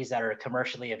technologies that are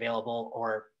commercially available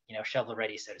or shovel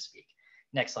ready, so to speak.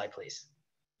 Next slide, please.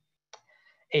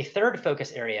 A third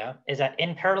focus area is that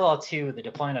in parallel to the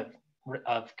deployment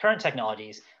of current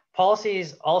technologies,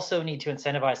 policies also need to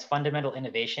incentivize fundamental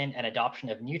innovation and adoption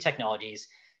of new technologies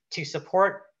to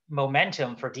support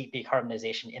momentum for deep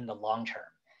decarbonization in the long term.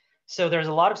 So there's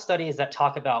a lot of studies that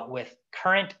talk about with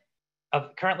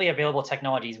currently available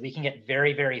technologies, we can get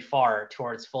very, very far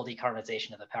towards full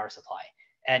decarbonization of the power supply,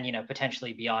 and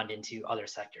potentially beyond into other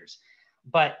sectors,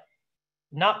 but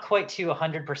not quite to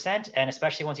 100%. And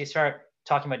especially once you start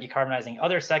talking about decarbonizing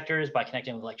other sectors by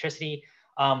connecting with electricity,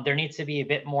 there needs to be a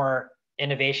bit more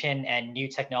innovation and new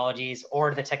technologies,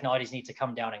 or the technologies need to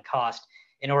come down in cost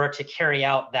in order to carry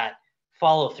out that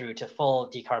follow through to full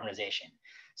decarbonization.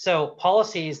 So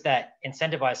policies that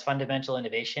incentivize fundamental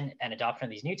innovation and adoption of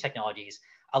these new technologies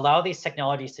allow these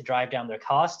technologies to drive down their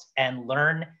costs and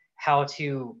learn how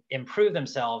to improve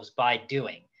themselves by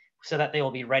doing, so that they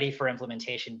will be ready for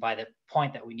implementation by the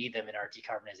point that we need them in our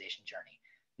decarbonization journey.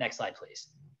 Next slide, please.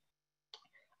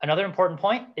 Another important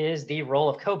point is the role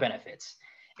of co-benefits.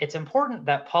 It's important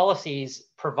that policies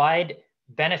provide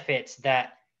benefits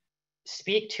that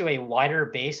speak to a wider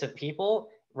base of people,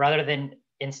 rather than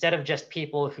instead of just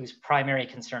people whose primary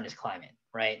concern is climate,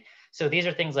 right? So these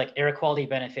are things like air quality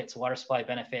benefits, water supply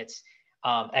benefits,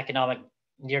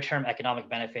 near-term economic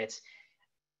benefits.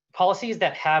 Policies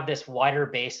that have this wider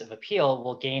base of appeal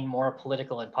will gain more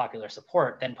political and popular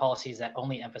support than policies that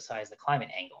only emphasize the climate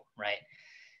angle, right?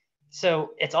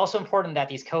 So it's also important that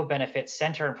these co-benefits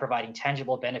center in providing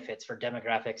tangible benefits for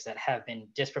demographics that have been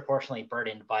disproportionately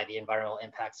burdened by the environmental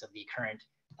impacts of the current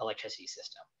electricity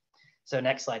system. So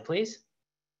next slide, please.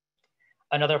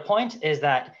 Another point is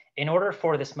that in order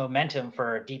for this momentum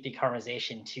for deep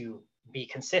decarbonization to be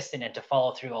consistent and to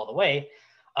follow through all the way,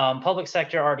 public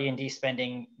sector RD&D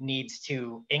spending needs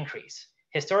to increase.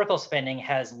 Historical spending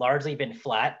has largely been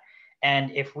flat,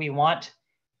 and if we want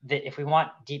deep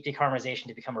decarbonization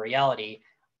to become a reality,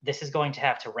 this is going to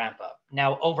have to ramp up.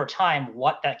 Now, over time,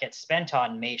 what that gets spent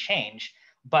on may change,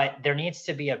 but there needs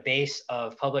to be a base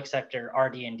of public sector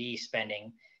RD&D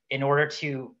spending in order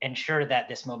to ensure that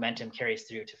this momentum carries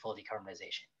through to full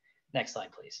decarbonization. Next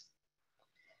slide, please.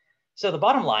 So the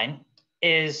bottom line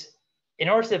is, in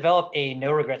order to develop a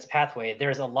no regrets pathway,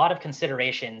 there's a lot of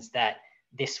considerations that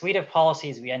the suite of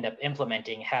policies we end up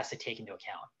implementing has to take into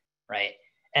account, right?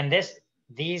 And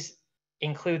these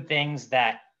include things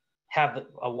that have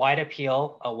a wide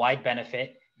appeal, a wide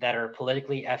benefit, that are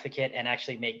politically efficacious and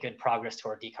actually make good progress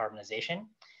toward decarbonization.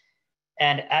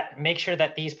 And make sure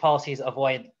that these policies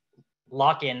avoid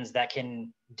lock-ins that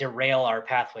can derail our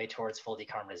pathway towards full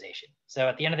decarbonization. So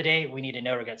at the end of the day, we need a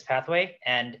no regrets pathway,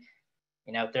 and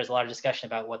there's a lot of discussion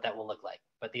about what that will look like,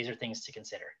 but these are things to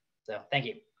consider. So thank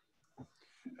you.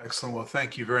 Excellent. Well,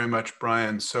 thank you very much,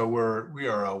 Brian. So we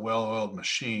are a well-oiled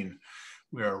machine.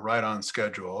 We are right on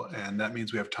schedule, and that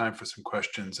means we have time for some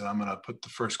questions. And I'm going to put the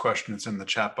first question that's in the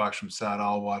chat box from Sad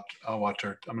I'm going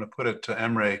to put it to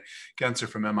Emre Gencer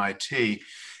from MIT.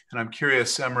 And I'm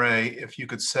curious, Emre, if you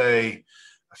could say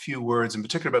a few words in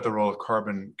particular about the role of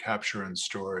carbon capture and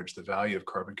storage, the value of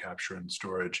carbon capture and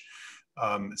storage.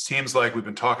 It seems like we've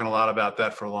been talking a lot about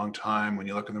that for a long time. When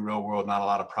you look in the real world, not a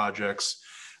lot of projects.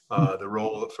 The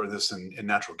role for this in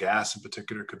natural gas in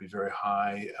particular could be very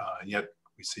high, and yet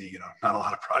we see, not a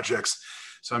lot of projects.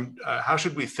 So how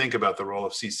should we think about the role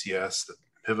of CCS, the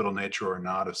pivotal nature or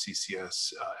not of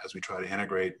CCS, as we try to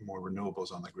integrate more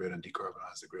renewables on the grid and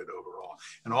decarbonize the grid overall?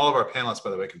 And all of our panelists,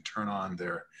 by the way, can turn on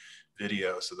their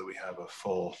video so that we have a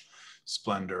full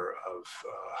splendor of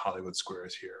Hollywood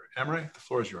squares here. Emre, the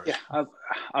floor is yours. Yeah,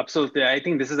 absolutely. I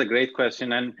think this is a great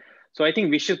question. And so I think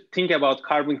we should think about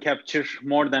carbon capture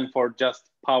more than for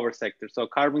just power sector. So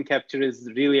carbon capture is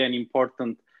really an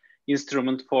important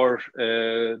instrument for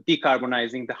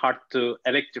decarbonizing the hard to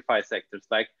electrify sectors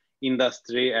like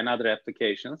industry and other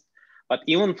applications. But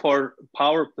even for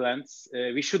power plants,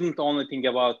 we shouldn't only think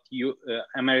about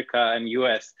America and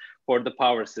US for the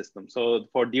power system. So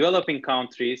for developing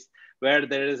countries where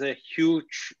there is a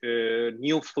huge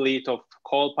new fleet of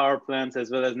coal power plants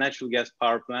as well as natural gas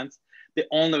power plants, the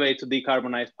only way to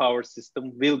decarbonize power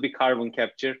system will be carbon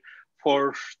capture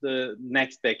for the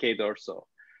next decade or so.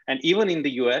 And even in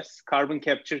the US, carbon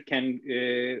capture can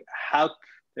help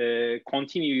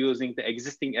continue using the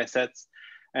existing assets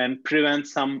and prevent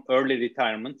some early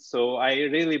retirement. So I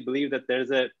really believe that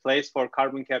there's a place for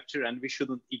carbon capture, and we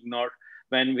shouldn't ignore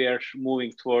when we are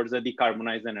moving towards a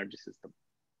decarbonized energy system.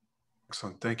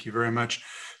 Excellent, thank you very much.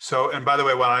 So, and by the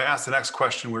way, while I ask the next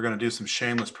question, we're going to do some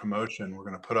shameless promotion. We're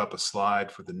going to put up a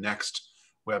slide for the next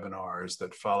webinars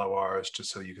that follow ours,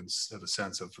 just so you can have a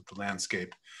sense of what the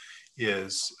landscape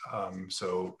is. And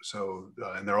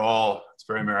they're all, it's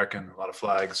very American, a lot of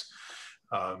flags.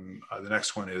 The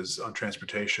next one is on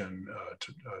transportation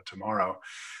tomorrow.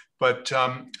 But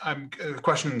a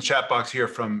question in the chat box here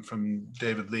from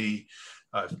David Lee.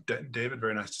 David,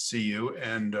 very nice to see you,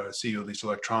 and see you at least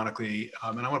electronically.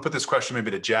 And I want to put this question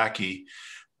maybe to Jackie.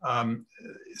 It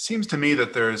seems to me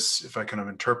that there's, if I kind of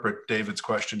interpret David's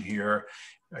question here,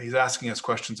 he's asking us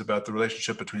questions about the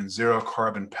relationship between zero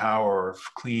carbon power,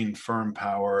 clean, firm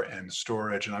power, and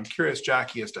storage. And I'm curious,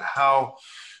 Jackie, as to how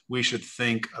we should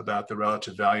think about the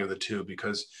relative value of the two,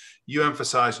 because you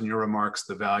emphasized in your remarks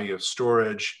the value of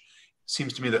storage.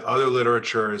 Seems to me that other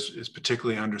literature is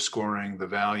particularly underscoring the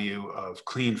value of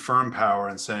clean, firm power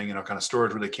and saying, you know, kind of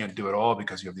storage really can't do it all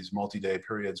because you have these multi-day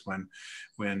periods when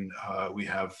we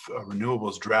have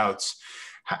renewables droughts.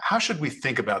 How should we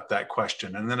think about that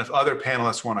question? And then if other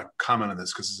panelists want to comment on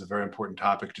this, because it's a very important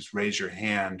topic, just raise your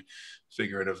hand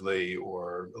figuratively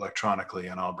or electronically,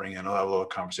 and I'll bring in a little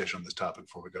conversation on this topic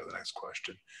before we go to the next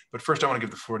question. But first, I want to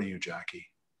give the floor to you, Jackie.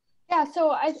 Yeah,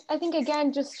 so I think,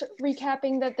 again, just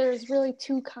recapping that there's really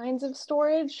two kinds of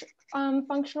storage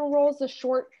functional roles, the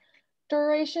short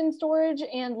duration storage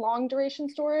and long duration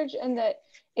storage, and that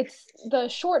it's the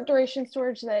short duration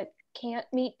storage that can't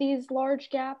meet these large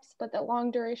gaps, but that long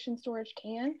duration storage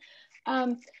can.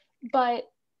 But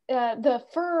the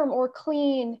firm or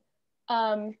clean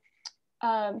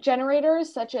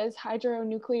generators, such as hydro,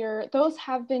 nuclear, those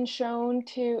have been shown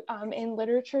to, in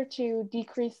literature, to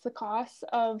decrease the costs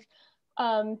of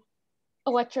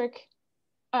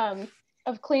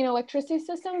clean electricity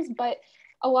systems, but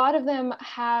a lot of them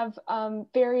have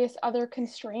various other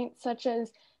constraints, such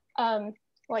as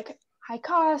like high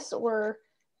costs or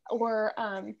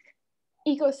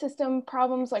ecosystem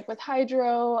problems, like with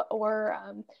hydro, or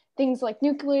things like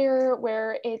nuclear,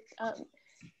 where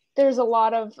there's a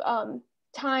lot of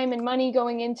time and money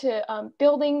going into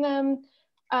building them.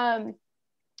 And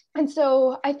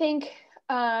so I think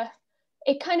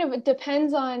it kind of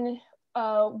depends on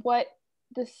what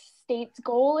the state's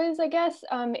goal is, I guess.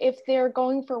 If they're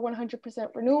going for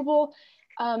 100% renewable,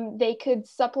 they could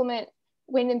supplement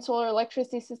wind and solar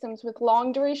electricity systems with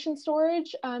long duration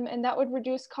storage, and that would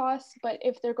reduce costs. But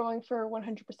if they're going for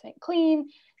 100% clean,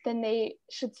 then they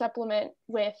should supplement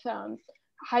with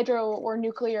hydro or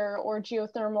nuclear or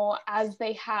geothermal as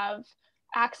they have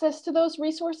access to those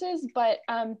resources. But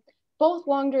both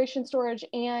long duration storage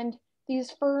and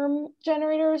these firm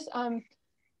generators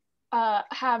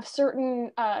have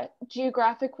certain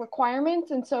geographic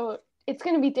requirements. And so it's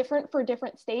going to be different for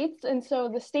different states. And so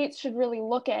the states should really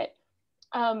look at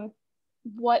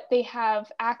what they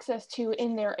have access to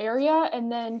in their area,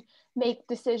 and then make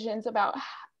decisions about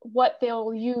what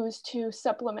they'll use to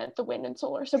supplement the wind and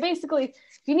solar. So basically,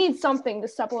 you need something to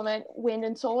supplement wind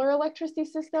and solar electricity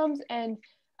systems, and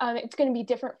it's going to be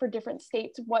different for different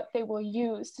states what they will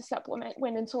use to supplement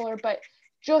wind and solar, but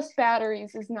just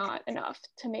batteries is not enough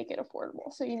to make it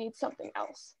affordable. So you need something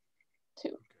else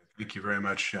too. Thank you very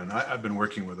much. And I've been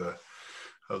working with a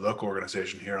local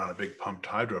organization here on a big pumped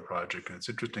hydro project. And it's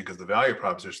interesting because the value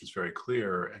proposition is very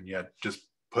clear, and yet just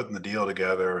putting the deal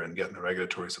together and getting the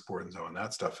regulatory support and so on,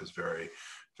 that stuff is very,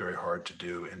 very hard to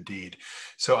do indeed.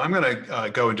 So I'm going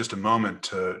to go in just a moment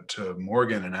to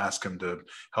Morgan and ask him to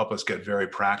help us get very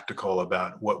practical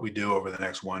about what we do over the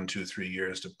next 1, 2, 3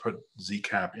 years to put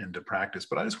ZCAP into practice.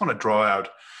 But I just want to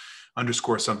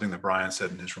underscore something that Brian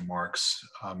said in his remarks,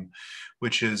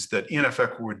 which is that in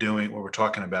effect what we're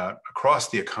talking about across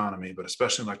the economy, but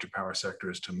especially in the electric power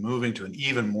sector, is to moving to an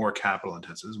even more capital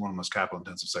intensive, this is one of the most capital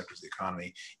intensive sectors of the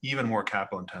economy, even more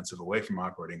capital intensive, away from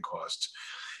operating costs.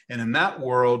 And in that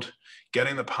world,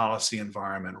 getting the policy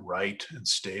environment right and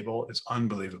stable is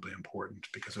unbelievably important,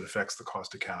 because it affects the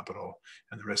cost of capital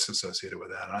and the risks associated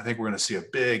with that. And I think we're going to see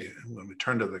when we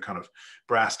turn to the kind of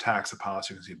brass tacks of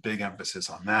policy, we're going to see a big emphasis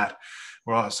on that.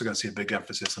 We're also going to see a big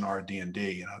emphasis on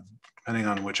RD&D. Depending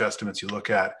on which estimates you look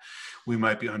at, we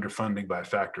might be underfunding by a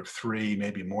factor of 3,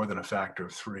 maybe more than a factor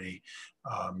of 3,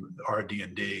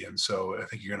 RD&D. And so I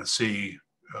think you're going to see,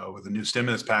 with the new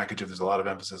stimulus package, there's a lot of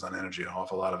emphasis on energy, an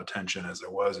awful lot of attention, as there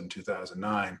was in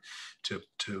 2009,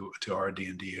 to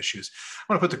RD&D issues.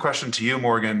 I want to put the question to you,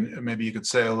 Morgan. Maybe you could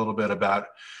say a little bit about,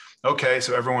 okay,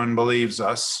 so everyone believes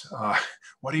us.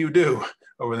 What do you do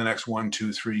over the next 1,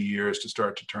 2, 3 years to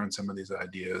start to turn some of these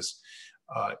ideas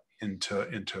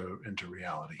into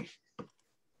reality?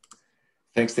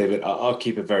 Thanks, David. I'll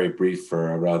keep it very brief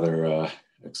for a rather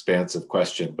expansive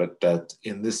question, but that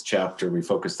in this chapter we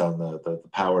focused on the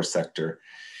power sector.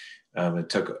 It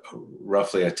took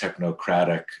roughly a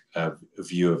technocratic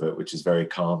view of it, which is very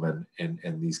common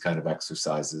in these kind of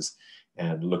exercises,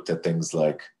 and looked at things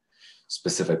like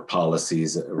specific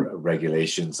policies,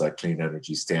 regulations like clean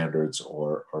energy standards,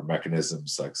 or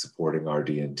mechanisms like supporting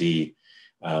RD&D,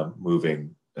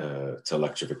 moving to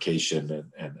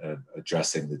electrification and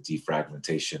addressing the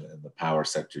defragmentation in the power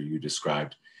sector you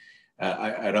described.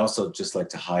 I'd also just like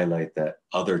to highlight that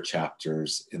other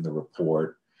chapters in the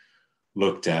report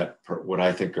looked at what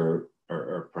I think are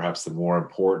perhaps the more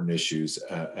important issues,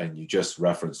 and you just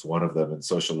referenced one of them in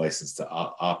social license to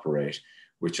operate,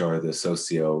 which are the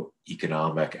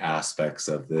socio-economic aspects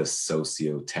of this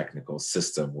socio-technical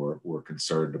system we're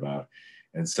concerned about.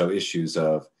 And so issues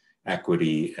of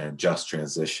equity and just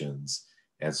transitions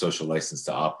and social license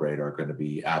to operate are going to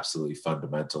be absolutely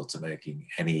fundamental to making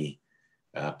any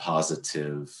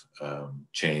positive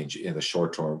change in the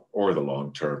short term or the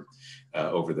long term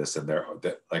over this. And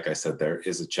like I said, there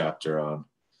is a chapter on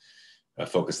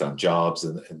focused on jobs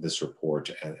in this report,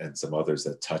 and some others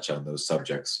that touch on those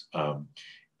subjects.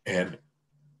 And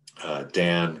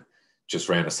Dan just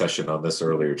ran a session on this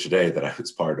earlier today that I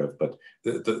was part of, but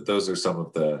those are some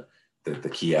of the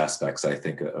key aspects, I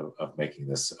think, of making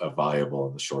this viable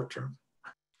in the short term.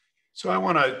 So I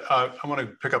want to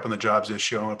pick up on the jobs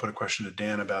issue. I want to put a question to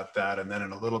Dan about that, and then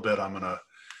in a little bit I'm going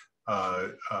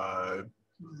to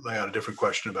lay out a different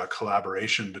question about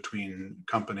collaboration between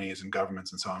companies and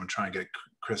governments and so on, and try and get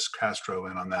Chris Castro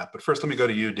in on that. But first, let me go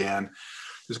to you, Dan.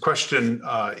 There's a question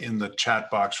in the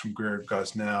chat box from Greer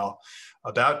Gosnell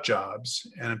about jobs,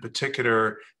 and in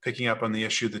particular, picking up on the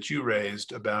issue that you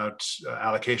raised about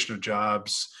allocation of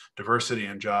jobs, diversity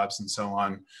in jobs, and so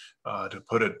on. To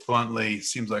put it bluntly,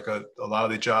 seems like a lot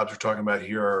of the jobs we're talking about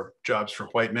here are jobs for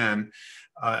white men.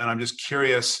 And I'm just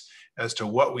curious as to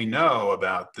what we know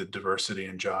about the diversity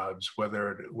in jobs,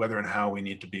 whether and how we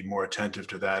need to be more attentive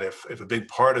to that. If a big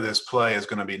part of this play is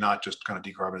going to be not just kind of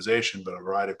decarbonization, but a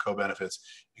variety of co-benefits,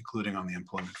 including on the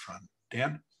employment front.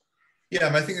 Dan? Yeah,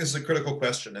 I think this is a critical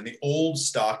question. And the old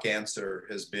stock answer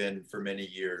has been for many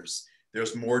years,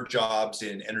 there's more jobs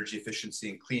in energy efficiency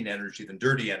and clean energy than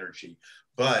dirty energy,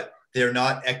 but they're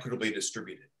not equitably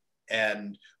distributed.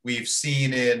 And we've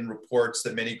seen in reports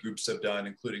that many groups have done,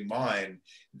 including mine,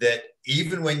 that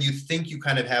even when you think you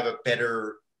kind of have a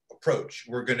better approach,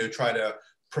 we're going to try to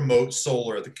promote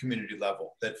solar at the community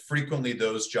level, that frequently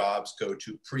those jobs go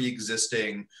to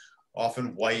pre-existing,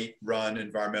 often white-run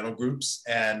environmental groups.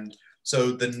 And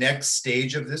so the next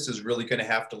stage of this is really going to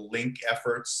have to link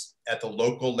efforts at the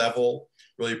local level,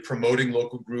 really promoting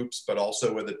local groups, but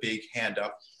also with a big hand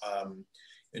up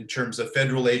in terms of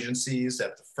federal agencies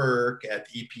at the FERC, at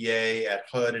the EPA, at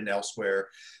HUD, and elsewhere,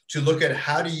 to look at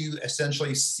how do you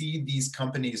essentially seed these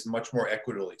companies much more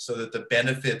equitably so that the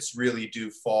benefits really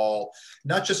do fall,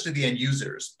 not just to the end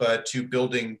users, but to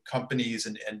building companies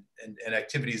and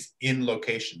activities in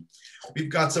location. We've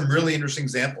got some really interesting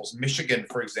examples. Michigan,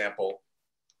 for example,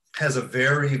 has a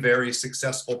very, very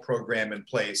successful program in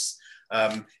place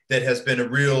that has been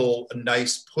a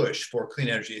nice push for clean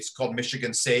energy. It's called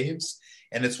Michigan Saves.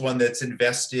 And it's one that's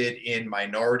invested in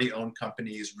minority-owned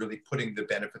companies, really putting the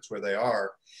benefits where they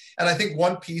are. And I think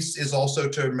one piece is also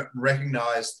to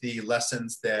recognize the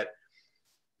lessons that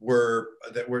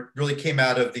really came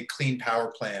out of the Clean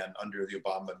Power Plan under the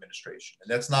Obama administration. And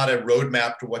that's not a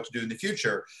roadmap to what to do in the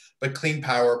future, but Clean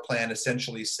Power Plan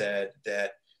essentially said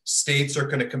that states are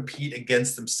going to compete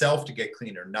against themselves to get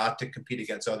cleaner, not to compete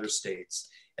against other states.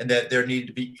 And that there needed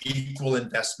to be equal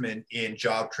investment in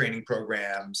job training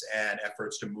programs and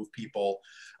efforts to move people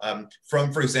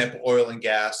from, for example, oil and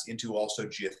gas into also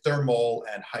geothermal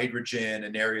and hydrogen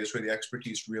and areas where the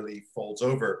expertise really folds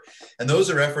over. And those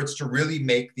are efforts to really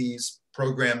make these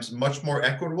programs much more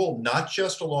equitable, not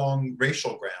just along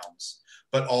racial grounds,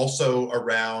 but also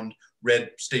around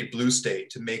red state, blue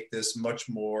state, to make this much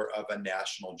more of a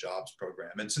national jobs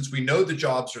program. And since we know the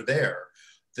jobs are there,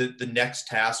 the next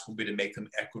task will be to make them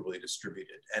equitably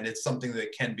distributed. And it's something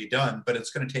that can be done, but it's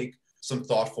going to take some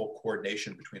thoughtful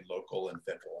coordination between local and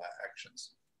federal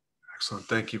actions. Excellent,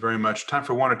 thank you very much. Time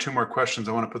for one or two more questions.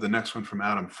 I want to put the next one from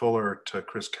Adam Fuller to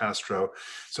Chris Castro.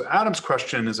 So Adam's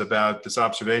question is about this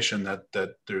observation that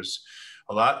there's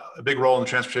a big role in the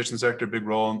transportation sector, a big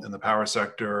role in the power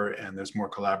sector, and there's more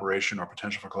collaboration or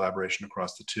potential for collaboration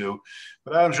across the two.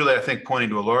 But Adam's really, I think, pointing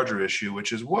to a larger issue,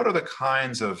 which is what are the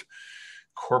kinds of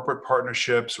corporate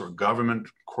partnerships or government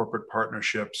corporate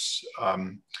partnerships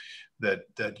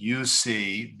that you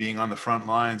see being on the front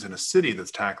lines in a city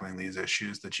that's tackling these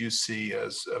issues that you see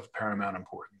as of paramount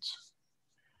importance?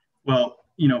 Well,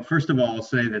 first of all, I'll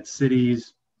say that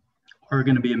cities are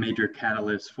going to be a major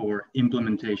catalyst for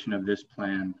implementation of this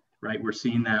plan, right? We're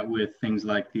seeing that with things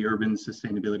like the Urban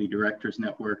Sustainability Directors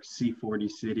Network, C40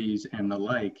 cities, and the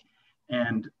like.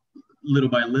 And little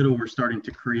by little, we're starting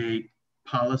to create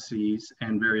policies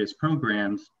and various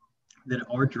programs that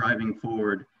are driving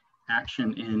forward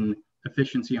action in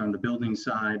efficiency on the building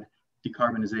side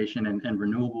decarbonization and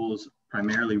renewables,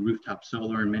 primarily rooftop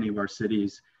solar in many of our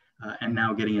cities, and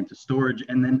now getting into storage,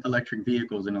 and then electric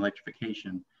vehicles and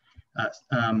electrification.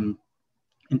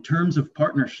 In terms of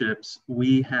partnerships,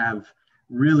 we have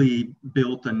really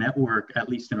built a network, at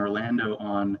least in Orlando,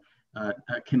 on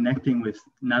connecting with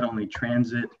not only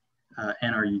transit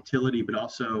and our utility, but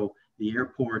also the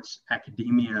airports,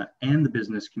 academia, and the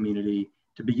business community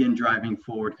to begin driving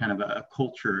forward kind of a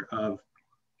culture of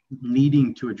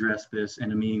needing to address this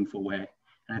in a meaningful way.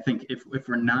 And I think if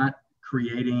we're not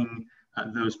creating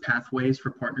those pathways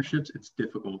for partnerships, it's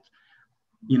difficult.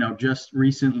 You know, just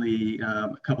recently,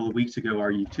 a couple of weeks ago,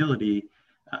 our utility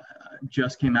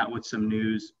just came out with some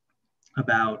news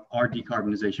about our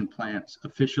decarbonization plans,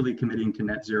 officially committing to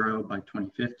net zero by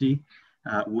 2050,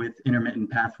 with intermittent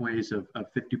pathways of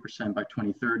 50% by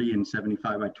 2030 and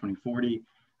 75 by 2040,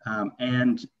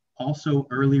 and also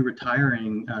early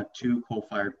retiring 2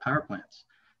 coal-fired power plants,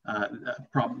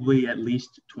 probably at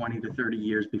least 20 to 30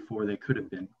 years before they could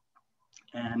have been.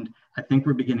 And I think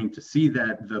we're beginning to see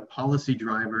that the policy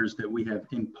drivers that we have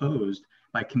imposed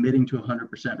by committing to 100%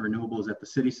 renewables at the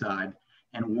city side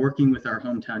and working with our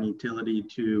hometown utility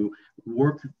to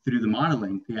work through the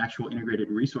modeling, the actual integrated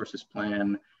resources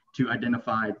plan to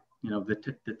identify, you know,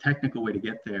 the technical way to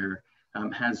get there,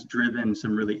 has driven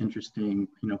some really interesting,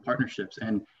 you know, partnerships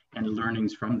and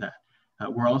learnings from that.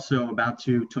 We're also about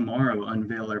to tomorrow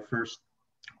unveil our first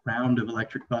round of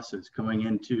electric buses going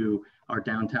into our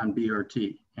downtown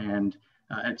BRT, and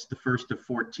it's the first of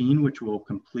 14, which will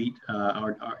complete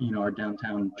our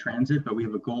downtown transit. But we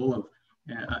have a goal of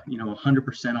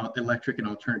 100% electric and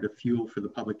alternative fuel for the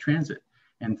public transit.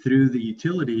 And through the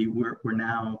utility, we're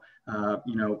now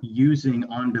using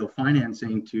on-bill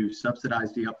financing to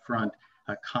subsidize the upfront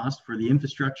cost for the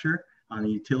infrastructure on the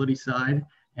utility side,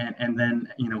 and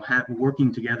then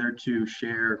working together to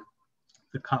share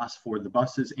the cost for the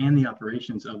buses and the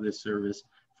operations of this service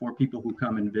for people who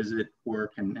come and visit,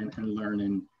 work, and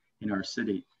learn in our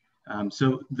city.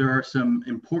 So there are some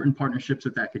important partnerships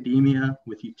with academia,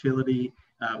 with utility,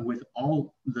 with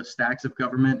all the stacks of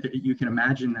government. You can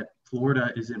imagine that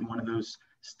Florida isn't one of those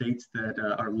states that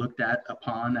are looked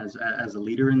upon as a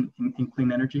leader in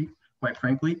clean energy, quite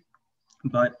frankly.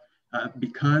 But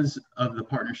because of the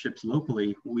partnerships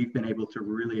locally, we've been able to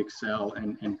really excel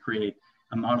and create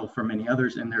a model for many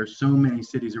others. And there are so many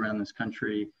cities around this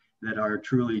country that are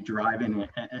truly driving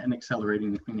and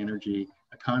accelerating the clean energy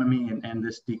economy and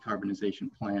this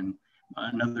decarbonization plan.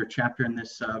 Another chapter in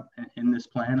this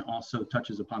plan also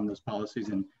touches upon those policies,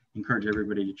 and encourage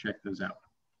everybody to check those out.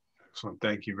 Excellent,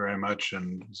 thank you very much.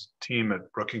 And the team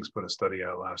at Brookings put a study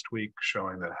out last week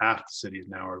showing that half the cities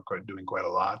now are doing quite a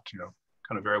lot.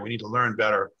 We need to learn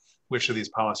better which of these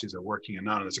policies are working and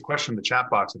not. And there's a question in the chat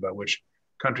box about which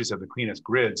countries have the cleanest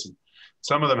grids.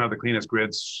 Some of them have the cleanest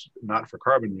grids, not for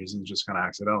carbon reasons, just kind of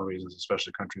accidental reasons,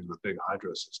 especially countries with big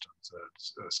hydro systems.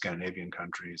 Scandinavian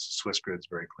countries, Swiss grid's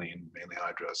very clean, mainly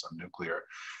hydro, some nuclear.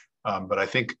 But I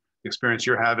think the experience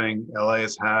you're having, LA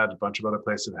has had, a bunch of other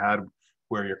places have had,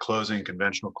 where you're closing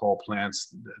conventional coal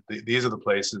plants. These are the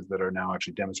places that are now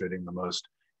actually demonstrating the most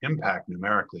impact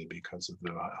numerically because of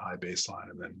the high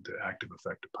baseline and then the active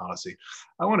effective policy.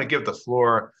 I want to give the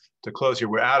floor to close here.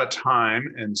 We're out of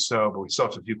time, but we still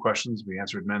have a few questions. We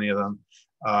answered many of them.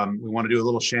 We want to do a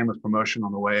little shameless promotion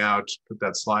on the way out, put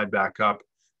that slide back up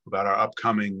about our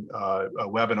upcoming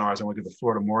webinars. I want to give the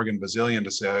floor to Morgan Bazilian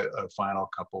to say a final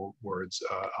couple words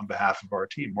on behalf of our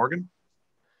team. Morgan?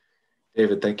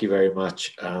 David, thank you very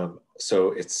much.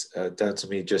 So it's down to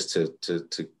me just to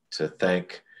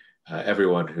thank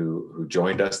everyone who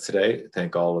joined us today.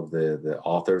 Thank all of the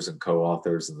authors and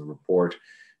co-authors in the report.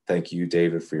 Thank you,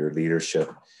 David, for your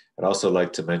leadership. I'd also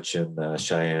like to mention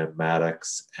Cheyenne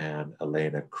Maddox and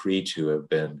Elena Creech, who have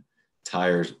been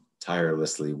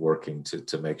tirelessly working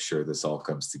to make sure this all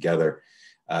comes together,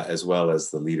 as well as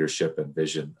the leadership and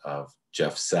vision of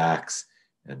Jeff Sachs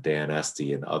and Dan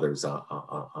Esty and others at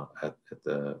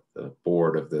the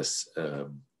board of this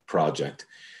project.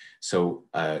 So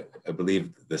I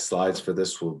believe the slides for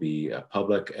this will be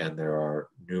public, and there are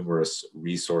numerous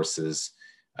resources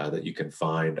that you can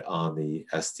find on the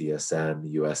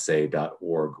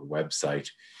SDSNusa.org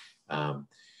website.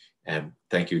 And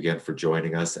thank you again for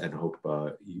joining us, and hope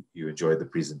you enjoyed the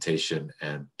presentation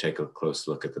and take a close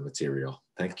look at the material.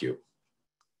 Thank you.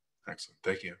 Excellent,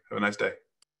 thank you. Have a nice day.